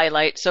 I'll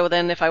highlight. So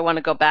then if I want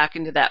to go back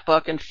into that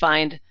book and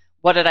find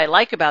what did I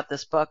like about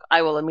this book,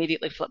 I will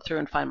immediately flip through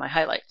and find my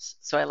highlights.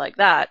 So I like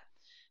that.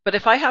 But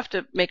if I have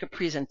to make a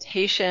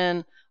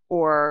presentation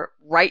or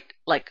write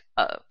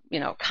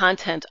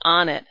content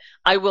on it,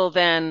 I will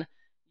then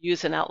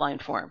use an outline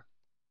form.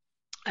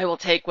 I will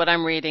take what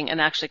I'm reading and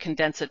actually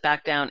condense it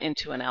back down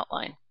into an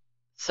outline.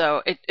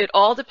 So it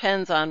all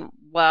depends on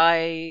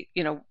why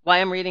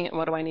I'm reading it and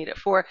what do I need it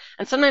for.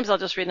 And sometimes I'll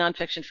just read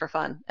nonfiction for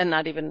fun and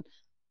not even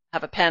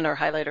have a pen or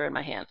highlighter in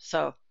my hand.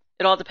 So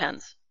it all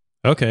depends.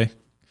 Okay.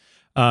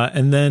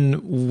 And then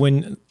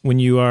when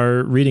you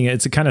are reading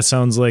it, it kind of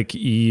sounds like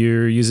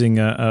you're using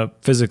a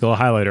physical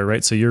highlighter,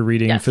 right? So you're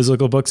reading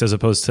physical books as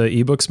opposed to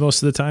ebooks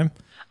most of the time?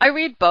 I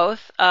read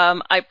both.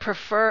 I'm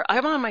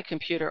on my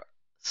computer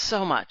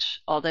so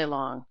much all day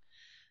long.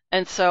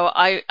 And so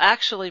I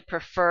actually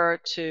prefer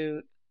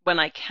to, when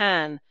I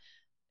can,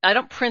 I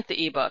don't print the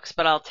ebooks,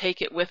 but I'll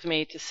take it with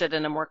me to sit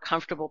in a more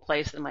comfortable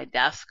place than my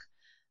desk.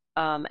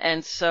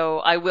 And so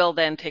I will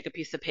then take a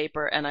piece of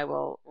paper and I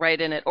will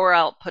write in it, or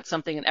I'll put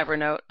something in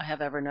Evernote. I have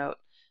Evernote,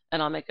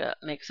 and I'll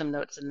make some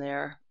notes in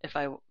there if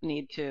I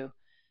need to.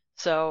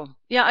 So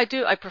yeah, I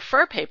do. I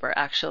prefer paper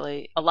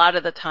actually a lot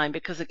of the time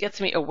because it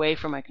gets me away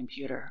from my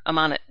computer. I'm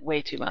on it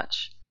way too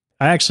much.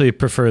 I actually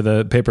prefer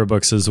the paper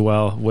books as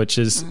well, which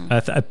is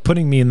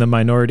putting me in the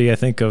minority, I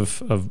think,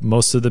 of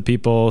most of the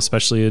people,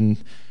 especially in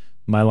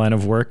my line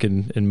of work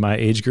and in my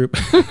age group.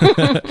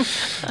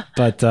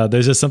 But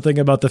there's just something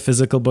about the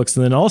physical books.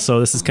 And then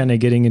also, this is kind of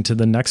getting into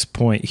the next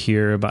point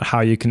here about how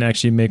you can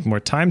actually make more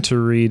time to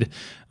read.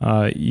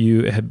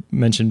 You had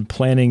mentioned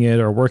planning it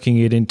or working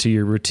it into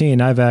your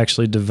routine. I've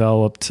actually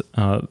developed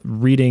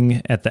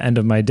reading at the end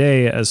of my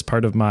day as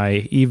part of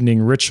my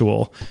evening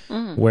ritual,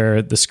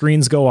 where the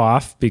screens go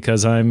off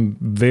because I'm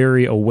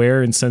very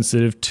aware and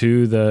sensitive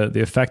to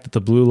the effect that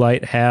the blue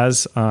light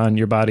has on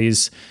your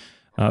body's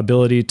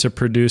ability to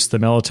produce the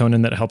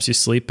melatonin that helps you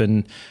sleep.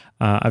 And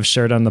I've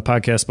shared on the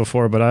podcast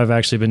before, but I've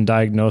actually been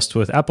diagnosed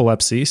with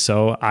epilepsy,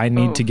 so I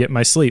need to get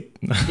my sleep.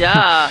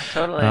 Yeah,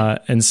 totally.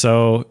 And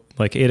so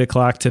like 8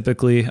 o'clock,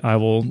 typically I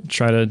will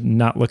try to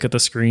not look at the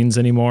screens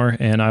anymore,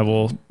 and I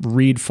will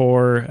read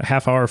for a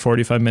half hour,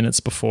 45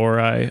 minutes before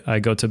I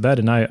go to bed.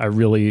 And I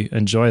really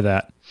enjoy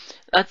that.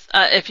 That's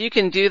if you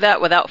can do that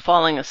without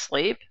falling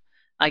asleep,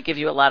 I give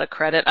you a lot of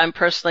credit. I'm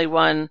personally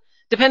one,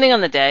 depending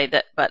on the day,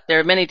 but there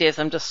are many days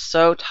I'm just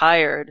so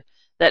tired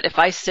that if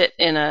I sit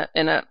in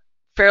a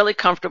fairly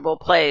comfortable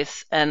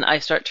place and I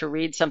start to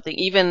read something,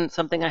 even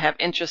something I have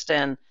interest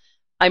in,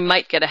 I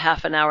might get a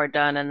half an hour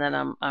done and then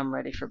I'm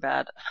ready for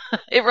bed.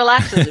 It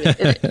relaxes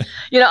me.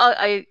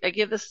 I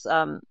give this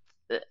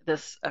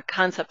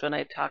concept when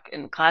I talk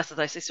in classes.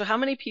 I say, so how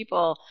many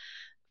people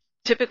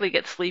typically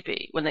get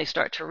sleepy when they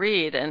start to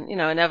read? And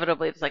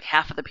inevitably it's like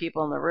half of the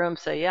people in the room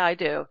say, yeah, I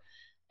do.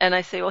 And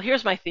I say, well,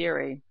 here's my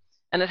theory.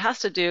 And it has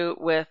to do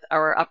with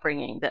our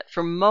upbringing, that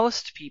for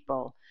most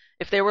people,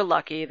 if they were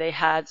lucky, they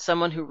had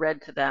someone who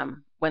read to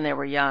them when they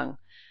were young.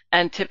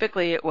 And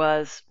typically it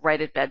was right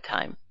at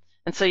bedtime.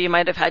 And so you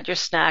might have had your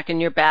snack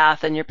and your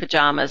bath and your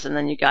pajamas, and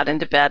then you got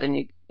into bed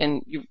and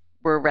you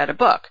were read a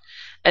book.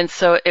 And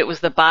so it was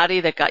the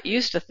body that got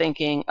used to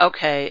thinking,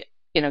 okay,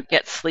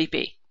 get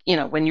sleepy,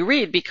 when you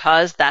read,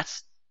 because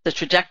that's the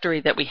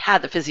trajectory that we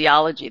had, the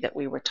physiology that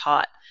we were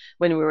taught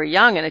when we were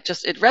young. And it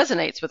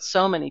resonates with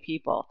so many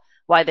people,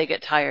 why they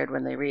get tired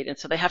when they read. And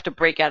so they have to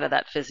break out of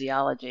that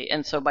physiology.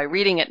 And so by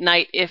reading at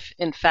night, if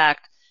in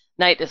fact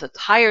night is a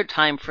tired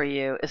time for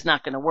you, is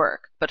not going to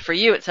work. But for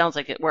you, it sounds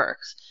like it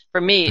works.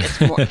 For me,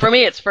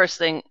 it's first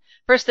thing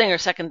or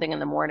second thing in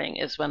the morning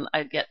is when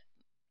I get,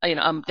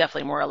 I'm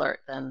definitely more alert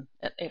than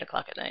at 8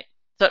 o'clock at night.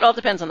 So it all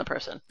depends on the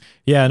person.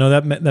 Yeah,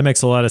 no, that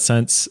makes a lot of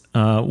sense.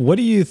 What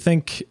do you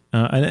think,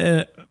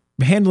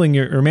 managing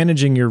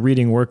your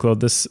reading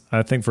workload, this,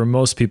 I think for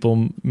most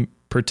people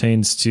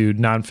pertains to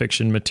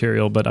nonfiction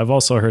material, but I've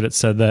also heard it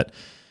said that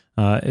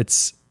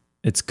it's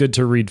good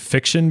to read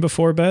fiction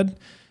before bed.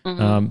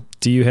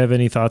 Do you have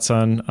any thoughts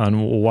on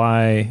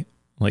why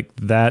like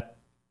that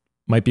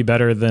might be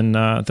better than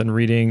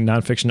reading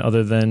nonfiction,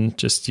 other than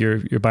just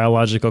your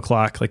biological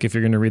clock? Like if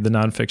you're going to read the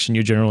nonfiction,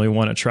 you generally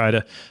want to try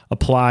to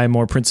apply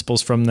more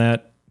principles from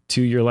that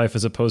to your life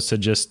as opposed to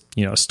just,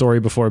 a story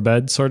before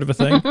bed sort of a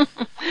thing.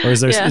 Or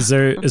is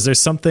there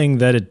something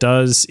that it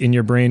does in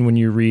your brain when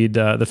you read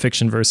the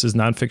fiction versus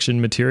nonfiction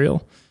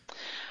material?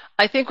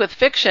 I think with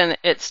fiction,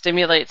 it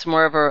stimulates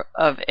more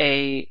of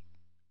a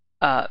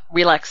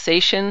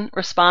relaxation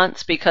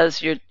response,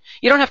 because you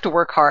don't have to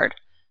work hard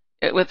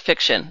with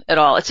fiction at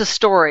all. It's a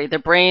story. The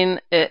brain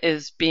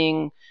is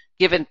being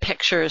given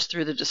pictures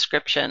through the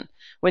description.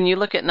 When you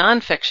look at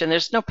nonfiction,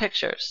 there's no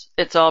pictures.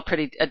 It's all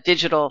pretty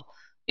digital,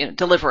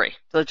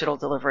 digital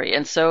delivery.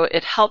 And so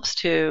it helps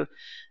to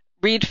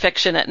read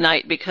fiction at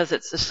night because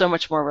it's so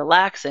much more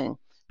relaxing.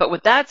 But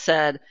with that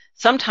said,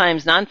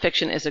 sometimes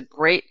nonfiction is a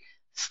great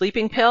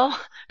sleeping pill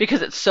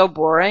because it's so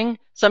boring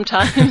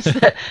sometimes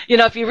that,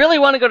 if you really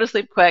want to go to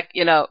sleep quick,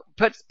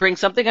 bring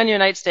something on your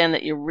nightstand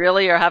that you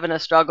really are having a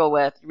struggle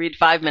with, read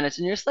 5 minutes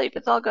and you're asleep.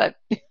 It's all good.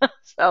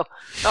 So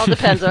it all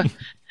depends on,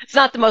 it's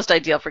not the most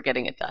ideal for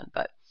getting it done,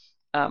 but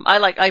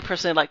I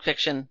personally like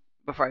fiction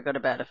before I go to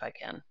bed if I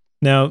can.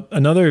 Now,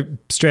 another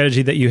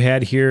strategy that you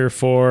had here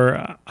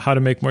for how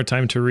to make more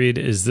time to read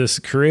is this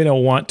create a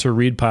want to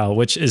read pile,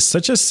 which is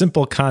such a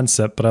simple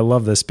concept, but I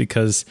love this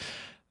because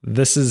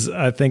this is,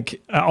 I think,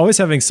 always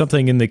having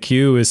something in the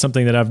queue is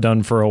something that I've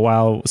done for a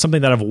while,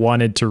 something that I've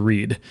wanted to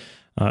read.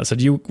 So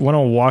do you want to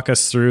walk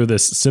us through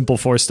this simple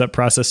 4-step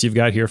process you've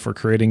got here for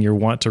creating your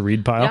want to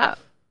read pile? Yeah.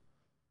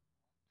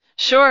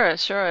 Sure.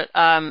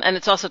 And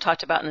it's also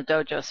talked about in the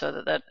dojo,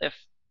 so that if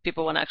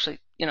people want to actually,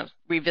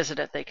 revisit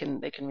it, they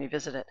can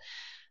revisit it.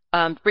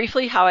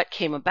 Briefly, how it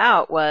came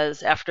about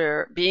was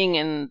after being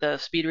in the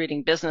speed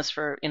reading business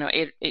for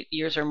 8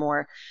 years or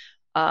more,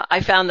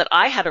 I found that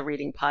I had a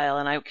reading pile,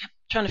 and I kept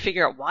trying to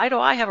figure out, why do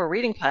I have a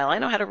reading pile? I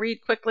know how to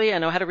read quickly, I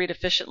know how to read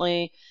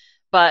efficiently,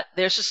 but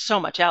there's just so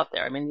much out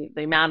there. I mean,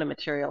 the amount of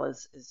material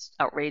is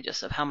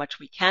outrageous of how much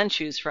we can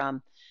choose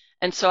from.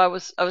 And so I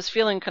was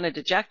feeling kind of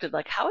dejected,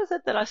 like, how is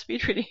it that a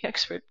speed reading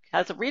expert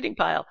has a reading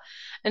pile?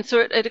 And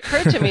so it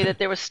occurred to me that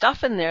there was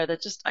stuff in there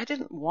that just I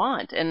didn't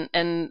want,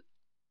 and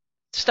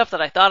stuff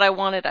that I thought I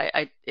wanted,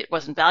 it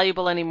wasn't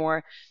valuable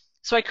anymore.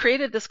 So I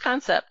created this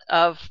concept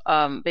of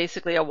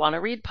basically a want to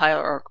read pile,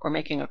 or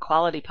making a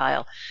quality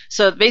pile.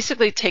 So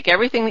basically take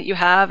everything that you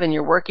have in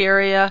your work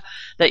area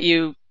that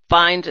you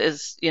find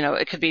is,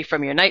 it could be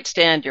from your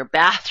nightstand, your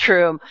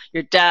bathroom,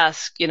 your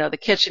desk, the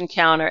kitchen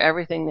counter,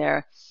 everything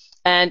there.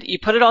 And you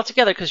put it all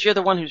together because you're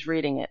the one who's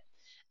reading it.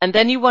 And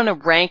then you want to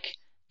rank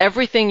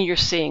everything you're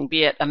seeing,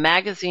 be it a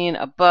magazine,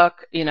 a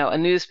book, a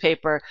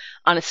newspaper,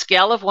 on a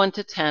scale of 1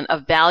 to 10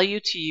 of value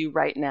to you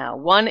right now.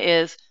 1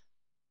 is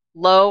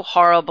low,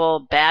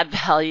 horrible, bad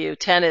value.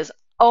 10 is,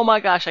 oh my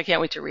gosh, I can't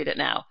wait to read it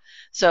now.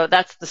 So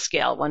that's the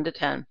scale, 1 to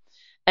 10.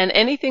 And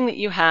anything that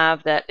you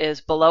have that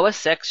is below a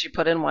 6, you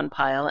put in one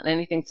pile, and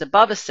anything that's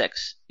above a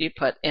 6, you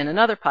put in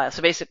another pile.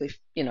 So basically,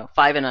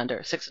 5 and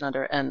under, 6 and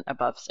under, and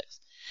above 6.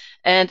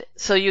 And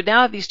so you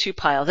now have these 2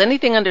 piles.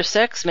 Anything under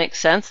 6 makes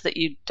sense that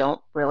you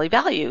don't really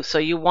value. So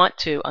you want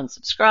to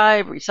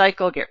unsubscribe,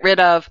 recycle, get rid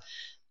of,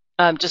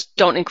 just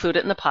don't include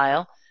it in the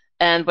pile.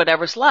 And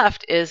whatever's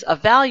left is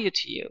of value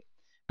to you.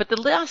 But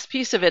the last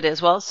piece of it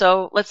is, well,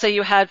 so let's say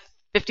you had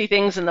 50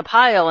 things in the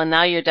pile and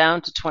now you're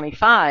down to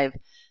 25.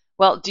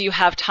 Well, do you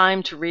have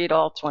time to read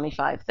all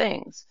 25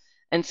 things?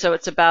 And so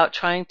it's about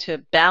trying to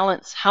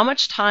balance how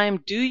much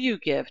time do you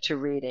give to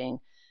reading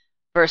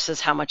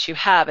versus how much you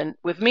have. And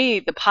with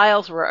me, the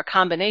piles were a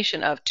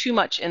combination of too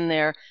much in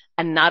there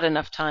and not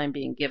enough time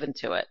being given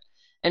to it.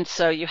 And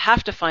so you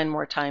have to find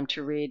more time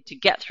to read to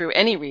get through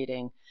any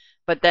reading,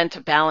 but then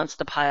to balance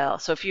the pile.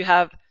 So if you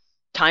have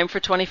time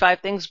for 25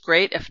 things,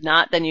 great. If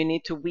not, then you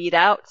need to weed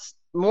out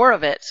more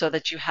of it so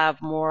that you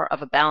have more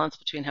of a balance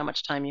between how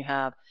much time you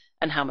have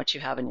and how much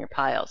you have in your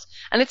piles.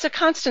 And it's a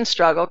constant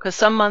struggle because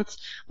some months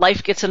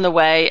life gets in the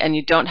way and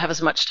you don't have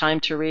as much time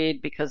to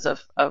read because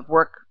of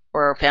work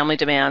or family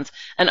demands,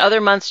 and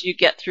other months you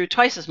get through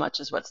twice as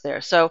much as what's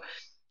there. So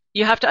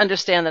you have to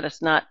understand that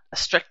it's not a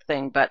strict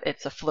thing, but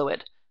it's a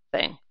fluid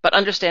thing. But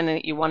understanding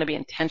that you want to be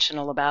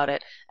intentional about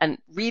it and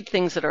read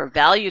things that are of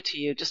value to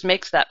you just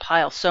makes that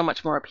pile so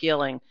much more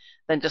appealing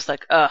than just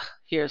like,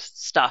 here's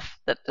stuff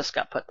that just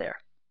got put there.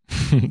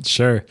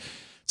 Sure.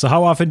 So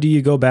how often do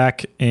you go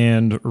back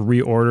and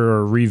reorder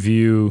or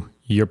review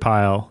your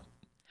pile?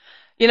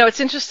 It's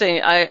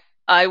interesting.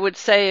 I would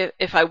say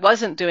if I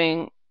wasn't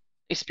doing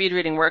speed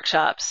reading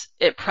workshops,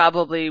 it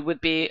probably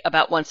would be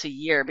about once a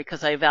year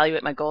because I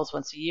evaluate my goals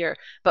once a year.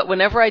 But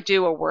whenever I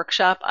do a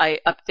workshop, I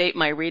update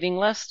my reading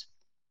list,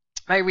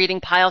 my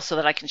reading pile, so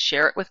that I can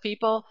share it with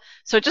people.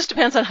 So it just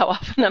depends on how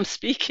often I'm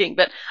speaking.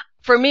 But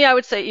for me, I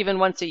would say even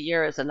once a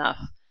year is enough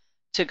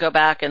to go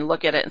back and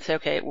look at it and say,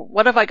 okay,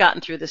 what have I gotten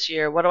through this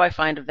year? What do I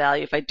find of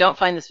value? If I don't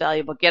find this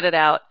valuable, get it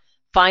out,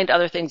 find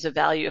other things of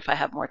value if I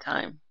have more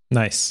time.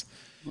 Nice.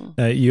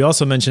 You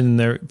also mentioned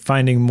there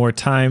finding more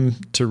time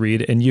to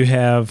read, and you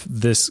have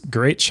this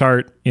great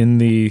chart in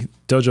the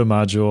dojo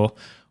module,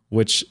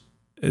 which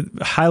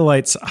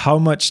highlights how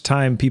much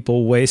time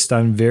people waste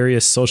on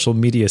various social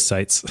media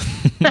sites.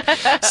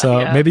 So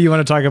yeah. Maybe you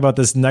want to talk about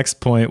this next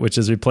point, which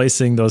is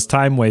replacing those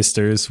time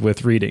wasters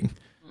with reading.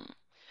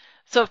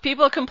 So if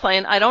people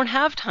complain, I don't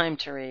have time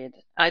to read,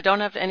 I don't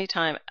have any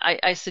time,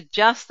 I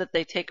suggest that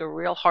they take a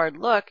real hard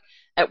look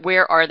at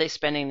where are they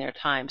spending their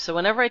time. So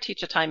whenever I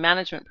teach a time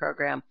management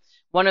program,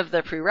 one of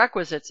the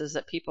prerequisites is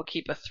that people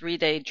keep a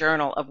 3-day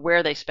journal of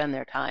where they spend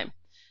their time,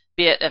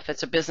 be it if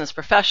it's a business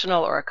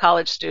professional or a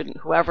college student,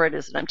 whoever it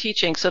is that I'm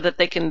teaching, so that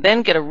they can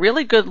then get a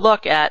really good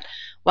look at,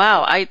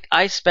 wow,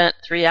 I spent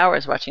 3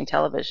 hours watching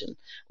television,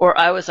 or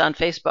I was on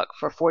Facebook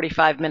for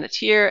 45 minutes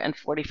here and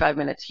 45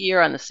 minutes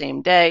here on the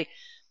same day.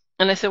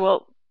 And I said,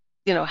 well,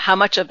 how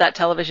much of that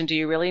television do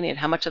you really need?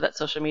 How much of that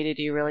social media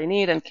do you really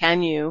need? And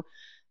can you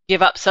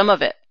give up some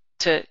of it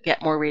to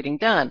get more reading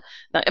done?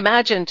 Now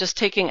imagine just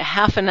taking a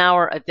half an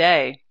hour a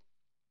day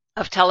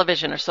of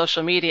television or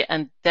social media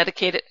and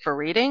dedicate it for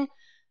reading.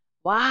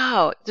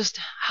 Wow, just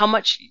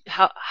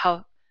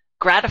how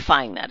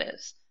gratifying that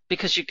is,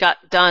 because you got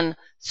done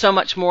so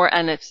much more,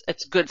 and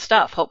it's good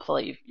stuff.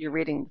 Hopefully you're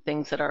reading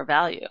things that are of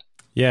value.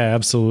 Yeah,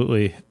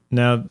 absolutely.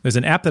 Now, there's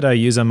an app that I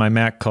use on my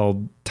Mac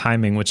called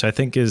Timing, which I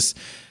think is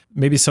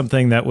maybe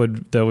something that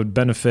would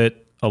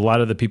benefit a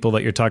lot of the people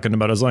that you're talking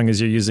about, as long as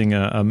you're using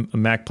a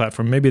Mac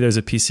platform. Maybe there's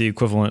a PC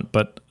equivalent,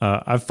 but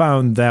I've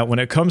found that when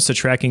it comes to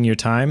tracking your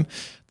time,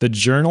 the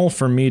journal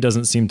for me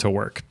doesn't seem to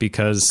work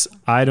because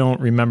I don't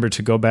remember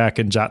to go back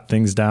and jot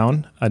things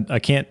down. I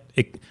can't.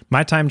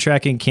 My time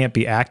tracking can't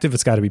be active;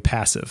 it's got to be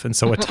passive. And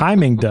so what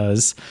Timing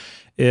does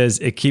is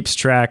it keeps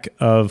track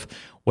of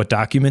what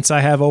documents I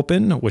have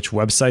open, which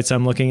websites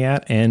I'm looking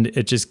at, and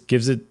it just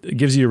gives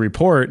you a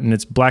report, and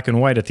it's black and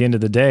white at the end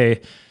of the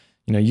day.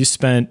 You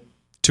spent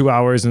 2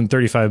 hours and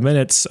 35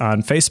 minutes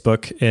on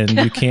Facebook, and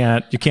you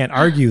can't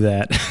argue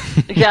that.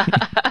 Yeah.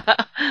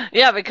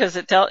 Yeah, because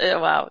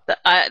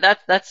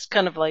that's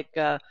kind of like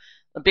a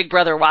big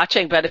brother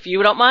watching, but if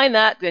you don't mind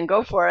that, then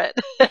go for it.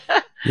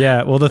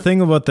 Yeah, well, the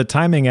thing about the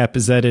timing app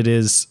is that it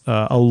is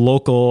a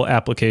local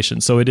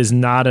application. So it is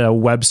not a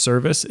web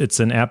service. It's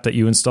an app that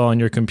you install on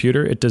your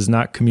computer. It does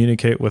not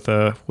communicate with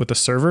a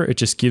server. It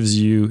just gives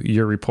you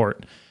your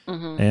report.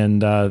 Mm-hmm.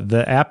 And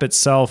the app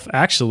itself,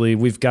 actually,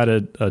 we've got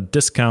a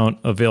discount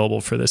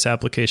available for this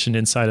application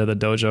inside of the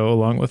dojo,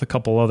 along with a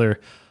couple other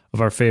of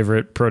our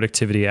favorite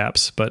productivity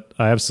apps. But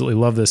I absolutely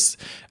love this.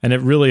 And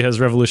it really has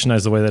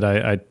revolutionized the way that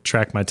I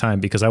track my time,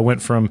 because I went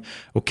from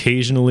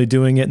occasionally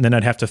doing it and then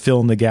I'd have to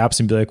fill in the gaps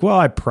and be like, well,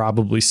 I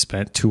probably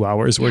spent 2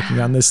 hours working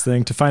on this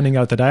thing, to finding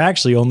out that I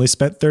actually only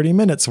spent 30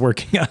 minutes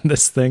working on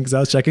this thing because I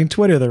was checking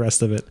Twitter the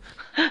rest of it.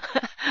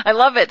 I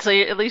love it. So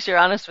at least you're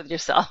honest with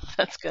yourself.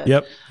 That's good.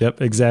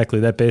 Yep, exactly.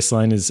 That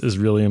baseline is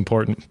really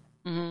important.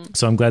 Mm-hmm.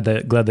 So I'm glad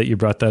that you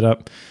brought that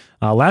up.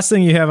 Last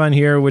thing you have on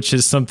here, which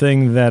is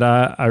something that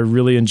I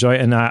really enjoy,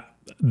 and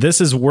this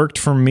has worked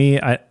for me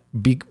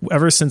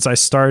ever since I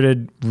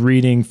started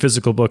reading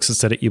physical books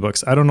instead of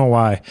ebooks. I don't know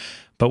why,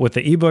 but with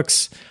the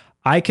ebooks,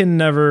 I can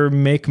never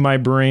make my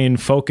brain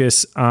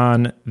focus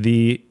on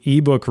the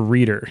ebook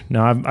reader.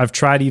 Now, I've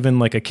tried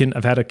even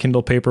I've had a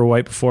Kindle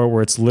Paperwhite before,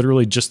 where it's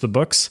literally just the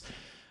books.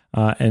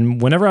 And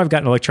whenever I've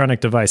got an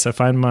electronic device, I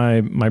find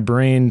my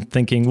brain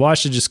thinking, well, I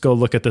should just go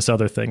look at this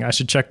other thing. I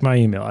should check my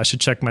email. I should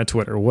check my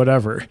Twitter,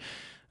 whatever.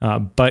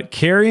 But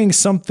carrying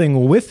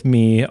something with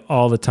me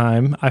all the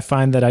time, I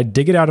find that I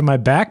dig it out of my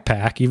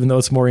backpack, even though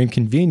it's more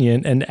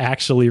inconvenient, and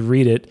actually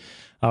read it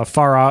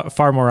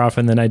far more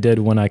often than I did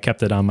when I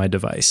kept it on my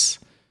device.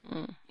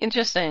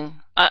 Interesting.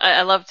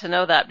 I love to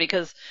know that,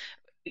 because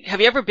have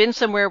you ever been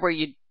somewhere where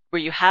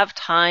you have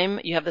time,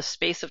 you have the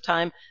space of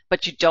time,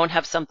 but you don't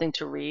have something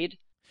to read?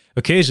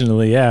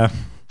 Occasionally, yeah.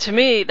 To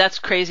me, that's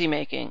crazy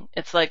making.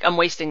 It's like I'm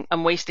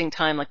wasting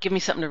time. Like, give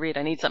me something to read.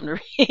 I need something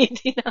to read.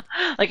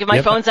 Like if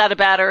my phone's out of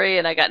battery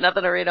and I got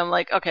nothing to read, I'm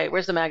like, okay,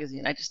 where's the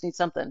magazine? I just need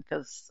something,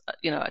 because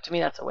to me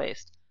that's a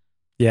waste.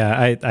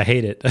 Yeah, I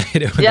hate it. I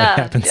hate it when that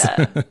happens.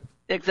 Yeah,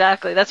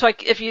 exactly. That's why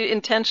if you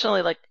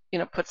intentionally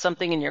put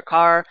something in your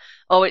car,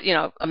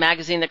 a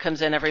magazine that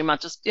comes in every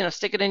month, just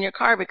stick it in your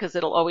car, because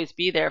it'll always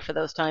be there for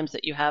those times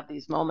that you have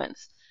these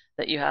moments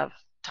that you have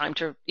time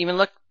to even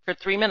look for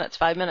 3 minutes,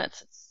 5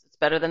 minutes. It's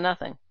better than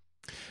nothing.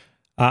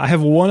 I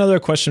have one other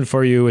question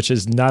for you, which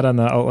is not on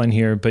the outline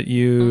here, but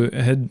you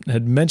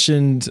had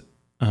mentioned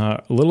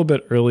a little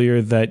bit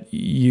earlier that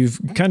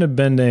you've kind of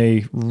been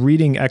a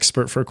reading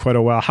expert for quite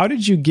a while. How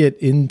did you get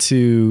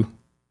into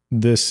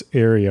this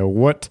area?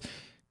 What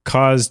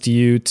caused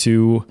you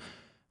to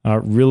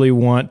really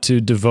want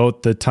to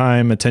devote the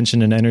time,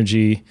 attention, and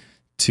energy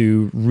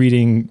to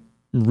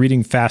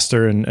reading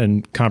faster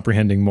and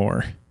comprehending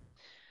more?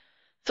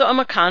 So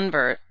I'm a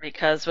convert,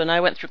 because when I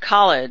went through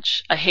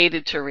college, I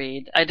hated to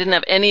read. I didn't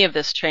have any of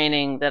this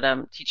training that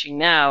I'm teaching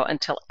now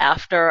until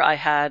after I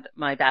had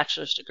my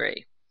bachelor's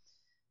degree.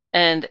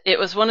 And it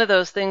was one of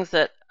those things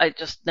that I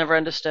just never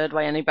understood,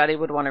 why anybody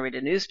would want to read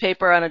a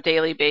newspaper on a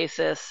daily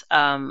basis.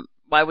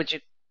 Why would you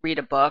read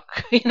a book?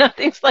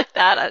 Things like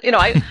that.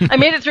 I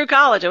made it through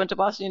college. I went to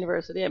Boston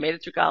University. I made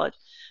it through college.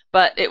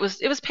 But it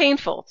was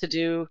painful to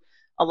do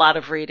a lot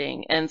of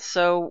reading. And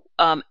so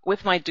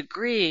with my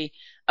degree,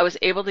 I was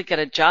able to get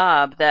a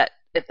job that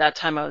at that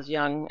time I was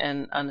young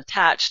and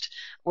unattached,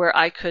 where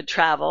I could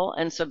travel.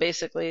 And so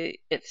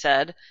basically it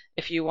said,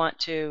 if you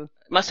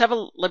must have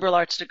a liberal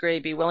arts degree,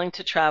 be willing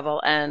to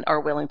travel, and are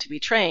willing to be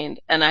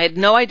trained. And I had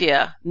no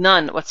idea,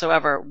 none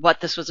whatsoever,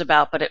 what this was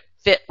about, but it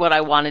fit what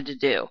I wanted to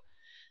do.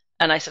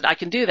 And I said, I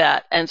can do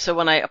that. And so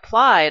when I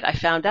applied, I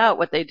found out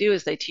what they do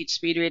is they teach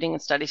speed reading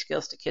and study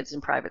skills to kids in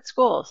private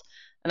schools.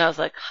 And I was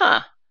like,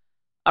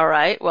 all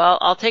right, well,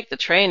 I'll take the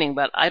training,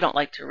 but I don't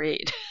like to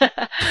read.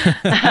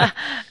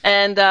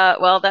 And,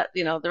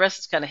 the rest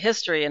is kind of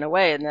history in a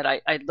way, in that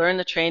I learned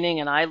the training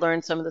and I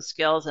learned some of the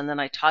skills, and then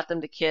I taught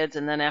them to kids.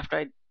 And then after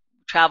I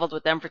traveled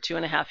with them for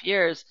 2.5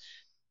 years,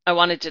 I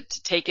wanted to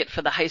take it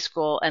for the high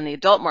school and the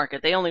adult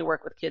market. They only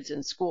work with kids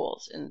in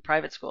schools, in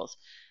private schools.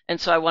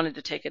 And so I wanted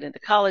to take it into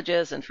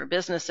colleges and for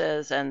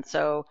businesses. And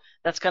so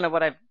that's kind of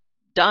what I've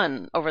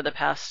done over the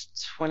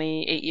past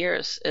 28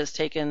 years, is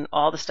taken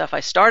all the stuff I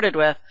started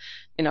with,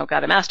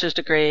 got a master's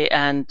degree,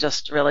 and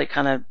just really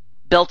kind of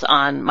built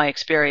on my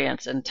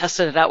experience and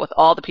tested it out with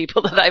all the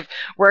people that I've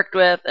worked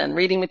with and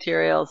reading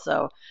materials.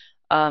 So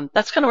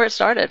that's kind of where it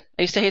started.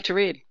 I used to hate to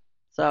read.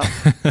 So,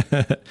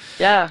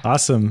 yeah.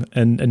 Awesome.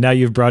 And now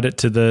you've brought it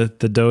to the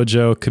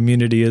dojo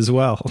community as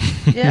well.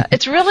 Yeah,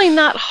 it's really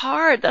not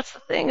hard. That's the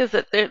thing, is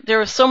that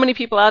there are so many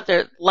people out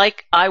there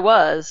like I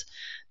was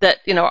that,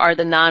 are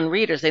the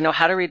non-readers. They know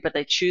how to read, but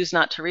they choose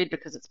not to read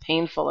because it's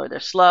painful, or they're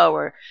slow,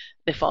 or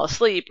they fall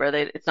asleep, or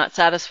it's not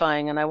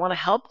satisfying. And I want to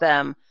help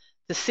them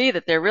to see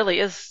that there really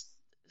is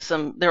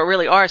there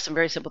really are some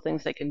very simple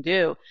things they can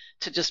do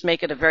to just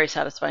make it a very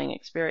satisfying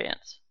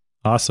experience.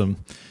 Awesome.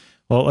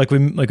 Well, like we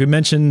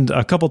mentioned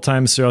a couple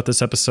times throughout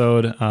this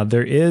episode,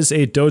 there is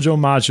a dojo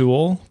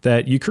module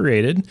that you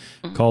created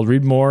called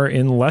Read More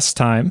in Less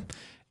Time,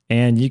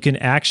 and you can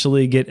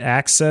actually get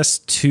access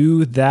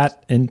to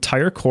that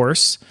entire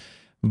course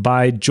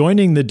by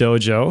joining the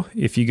dojo.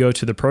 If you go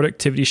to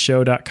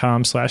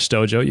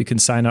theproductivityshow.com/dojo, you can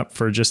sign up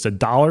for just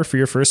 $1 for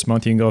your first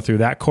month. You can go through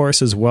that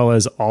course as well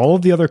as all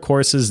of the other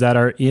courses that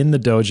are in the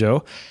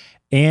dojo,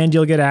 and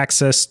you'll get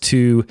access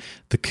to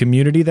the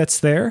community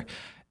that's there.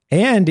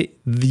 And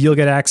you'll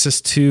get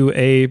access to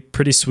a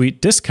pretty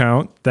sweet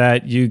discount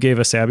that you gave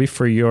us, Abby,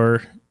 for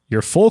your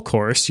full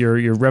course,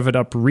 your Rev It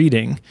Up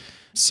Reading.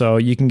 So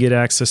you can get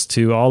access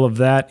to all of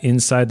that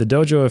inside the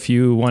dojo if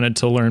you wanted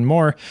to learn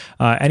more.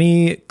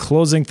 Any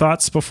closing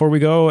thoughts before we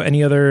go?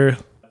 Any other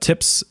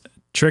tips,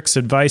 tricks,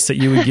 advice that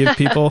you would give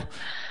people?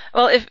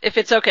 Well, if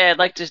it's okay, I'd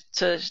like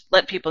to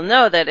let people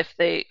know that if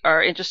they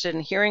are interested in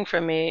hearing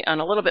from me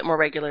on a little bit more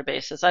regular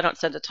basis, I don't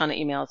send a ton of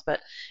emails, but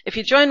if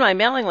you join my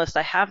mailing list,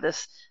 I have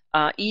this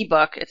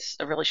ebook. It's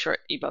a really short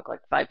ebook, like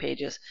 5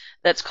 pages,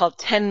 that's called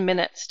 10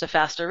 Minutes to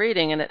Faster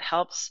Reading, and it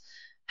helps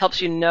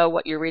you know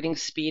what your reading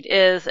speed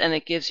is, and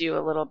it gives you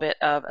a little bit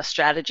of a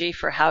strategy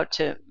for how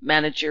to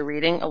manage your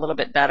reading a little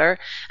bit better.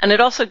 And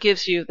it also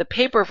gives you the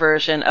paper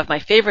version of my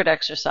favorite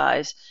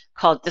exercise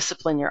called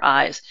Discipline Your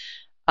Eyes.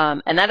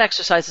 And that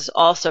exercise is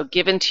also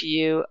given to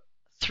you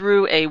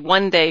through a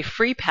 1-day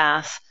free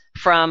pass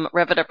from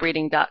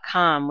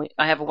revitupreading.com.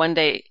 I have a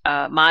 1-day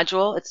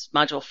module. It's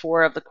module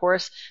 4 of the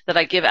course that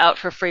I give out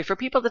for free for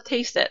people to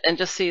taste it and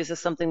just see, is this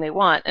something they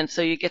want? And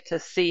so you get to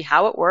see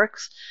how it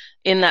works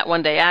in that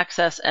 1-day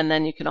access, and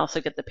then you can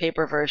also get the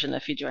paper version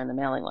if you join the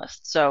mailing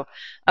list. So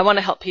I want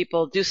to help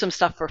people do some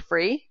stuff for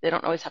free. They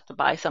don't always have to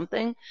buy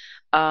something,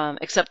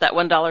 except that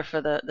 $1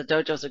 for the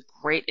dojo is a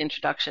great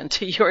introduction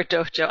to your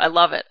dojo. I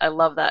love it. I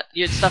love that.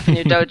 Your stuff in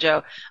your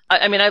dojo.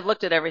 I mean, I've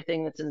looked at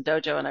everything that's in the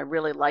dojo, and I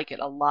really like it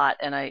a lot,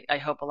 and I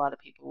hope a lot of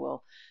people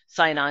will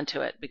sign on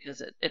to it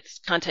because it's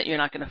content you're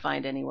not going to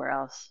find anywhere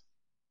else.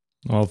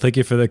 Well, thank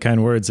you for the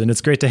kind words. And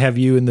it's great to have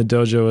you in the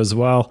dojo as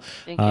well.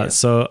 Thank you.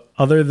 So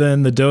other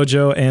than the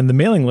dojo and the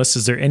mailing list,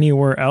 is there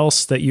anywhere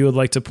else that you would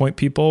like to point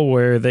people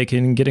where they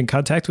can get in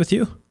contact with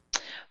you?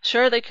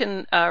 Sure. They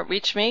can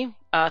reach me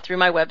through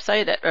my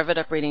website at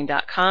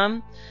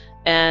revitupreading.com.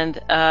 And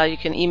you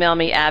can email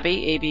me,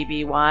 Abby,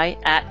 ABBY,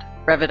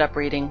 at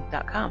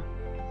revitupreading.com.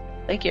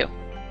 Thank you.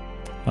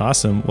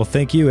 Awesome. Well,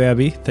 thank you,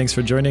 Abby. Thanks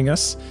for joining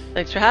us.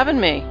 Thanks for having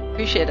me.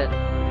 Appreciate it.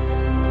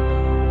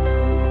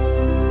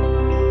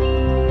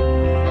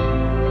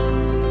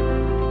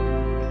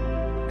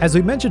 As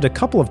we mentioned a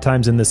couple of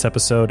times in this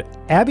episode,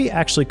 Abby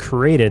actually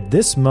created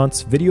this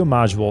month's video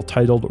module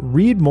titled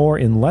Read More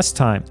in Less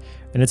Time,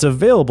 and it's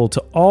available to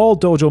all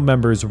dojo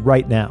members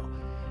right now.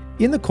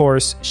 In the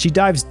course, she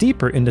dives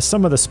deeper into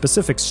some of the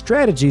specific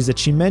strategies that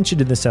she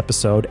mentioned in this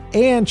episode,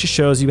 and she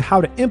shows you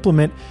how to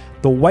implement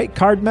the white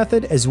card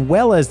method as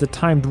well as the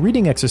timed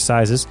reading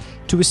exercises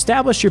to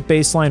establish your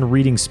baseline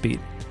reading speed.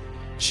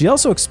 She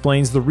also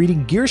explains the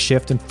reading gear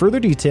shift in further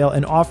detail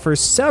and offers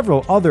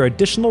several other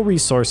additional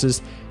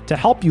resources to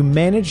help you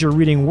manage your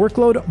reading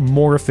workload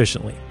more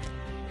efficiently.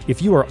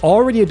 If you are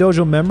already a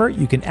dojo member,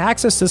 you can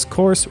access this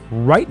course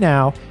right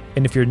now.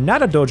 And if you're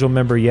not a dojo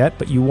member yet,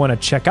 but you want to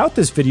check out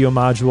this video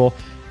module,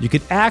 you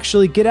can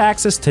actually get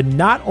access to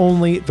not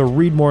only the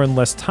Read More in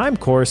Less Time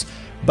course,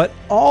 but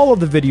all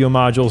of the video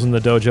modules in the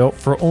dojo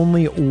for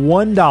only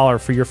 $1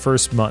 for your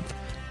first month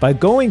by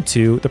going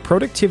to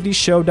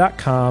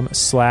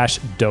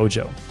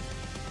theproductivityshow.com/dojo.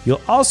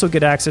 You'll also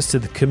get access to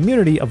the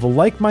community of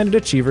like-minded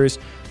achievers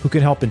who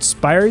can help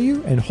inspire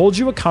you and hold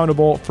you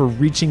accountable for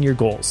reaching your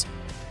goals.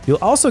 You'll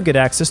also get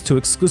access to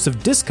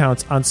exclusive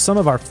discounts on some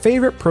of our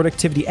favorite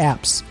productivity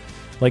apps,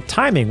 like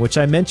Timing, which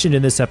I mentioned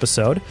in this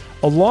episode,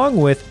 along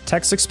with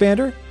Text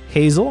Expander,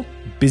 Hazel,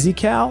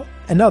 BusyCal,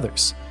 and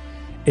others.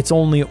 It's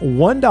only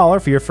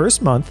 $1 for your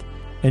first month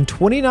and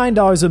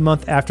 $29 a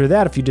month after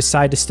that if you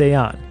decide to stay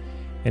on.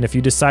 And if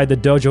you decide the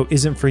dojo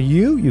isn't for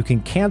you, you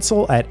can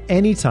cancel at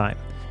any time.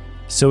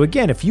 So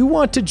again, if you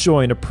want to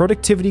join a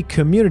productivity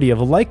community of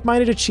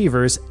like-minded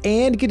achievers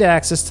and get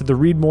access to the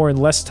Read More in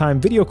Less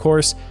Time video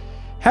course,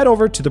 head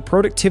over to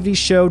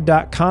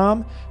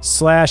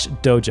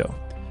theproductivityshow.com/dojo.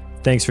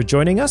 Thanks for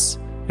joining us,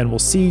 and we'll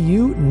see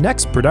you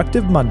next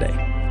Productive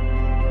Monday.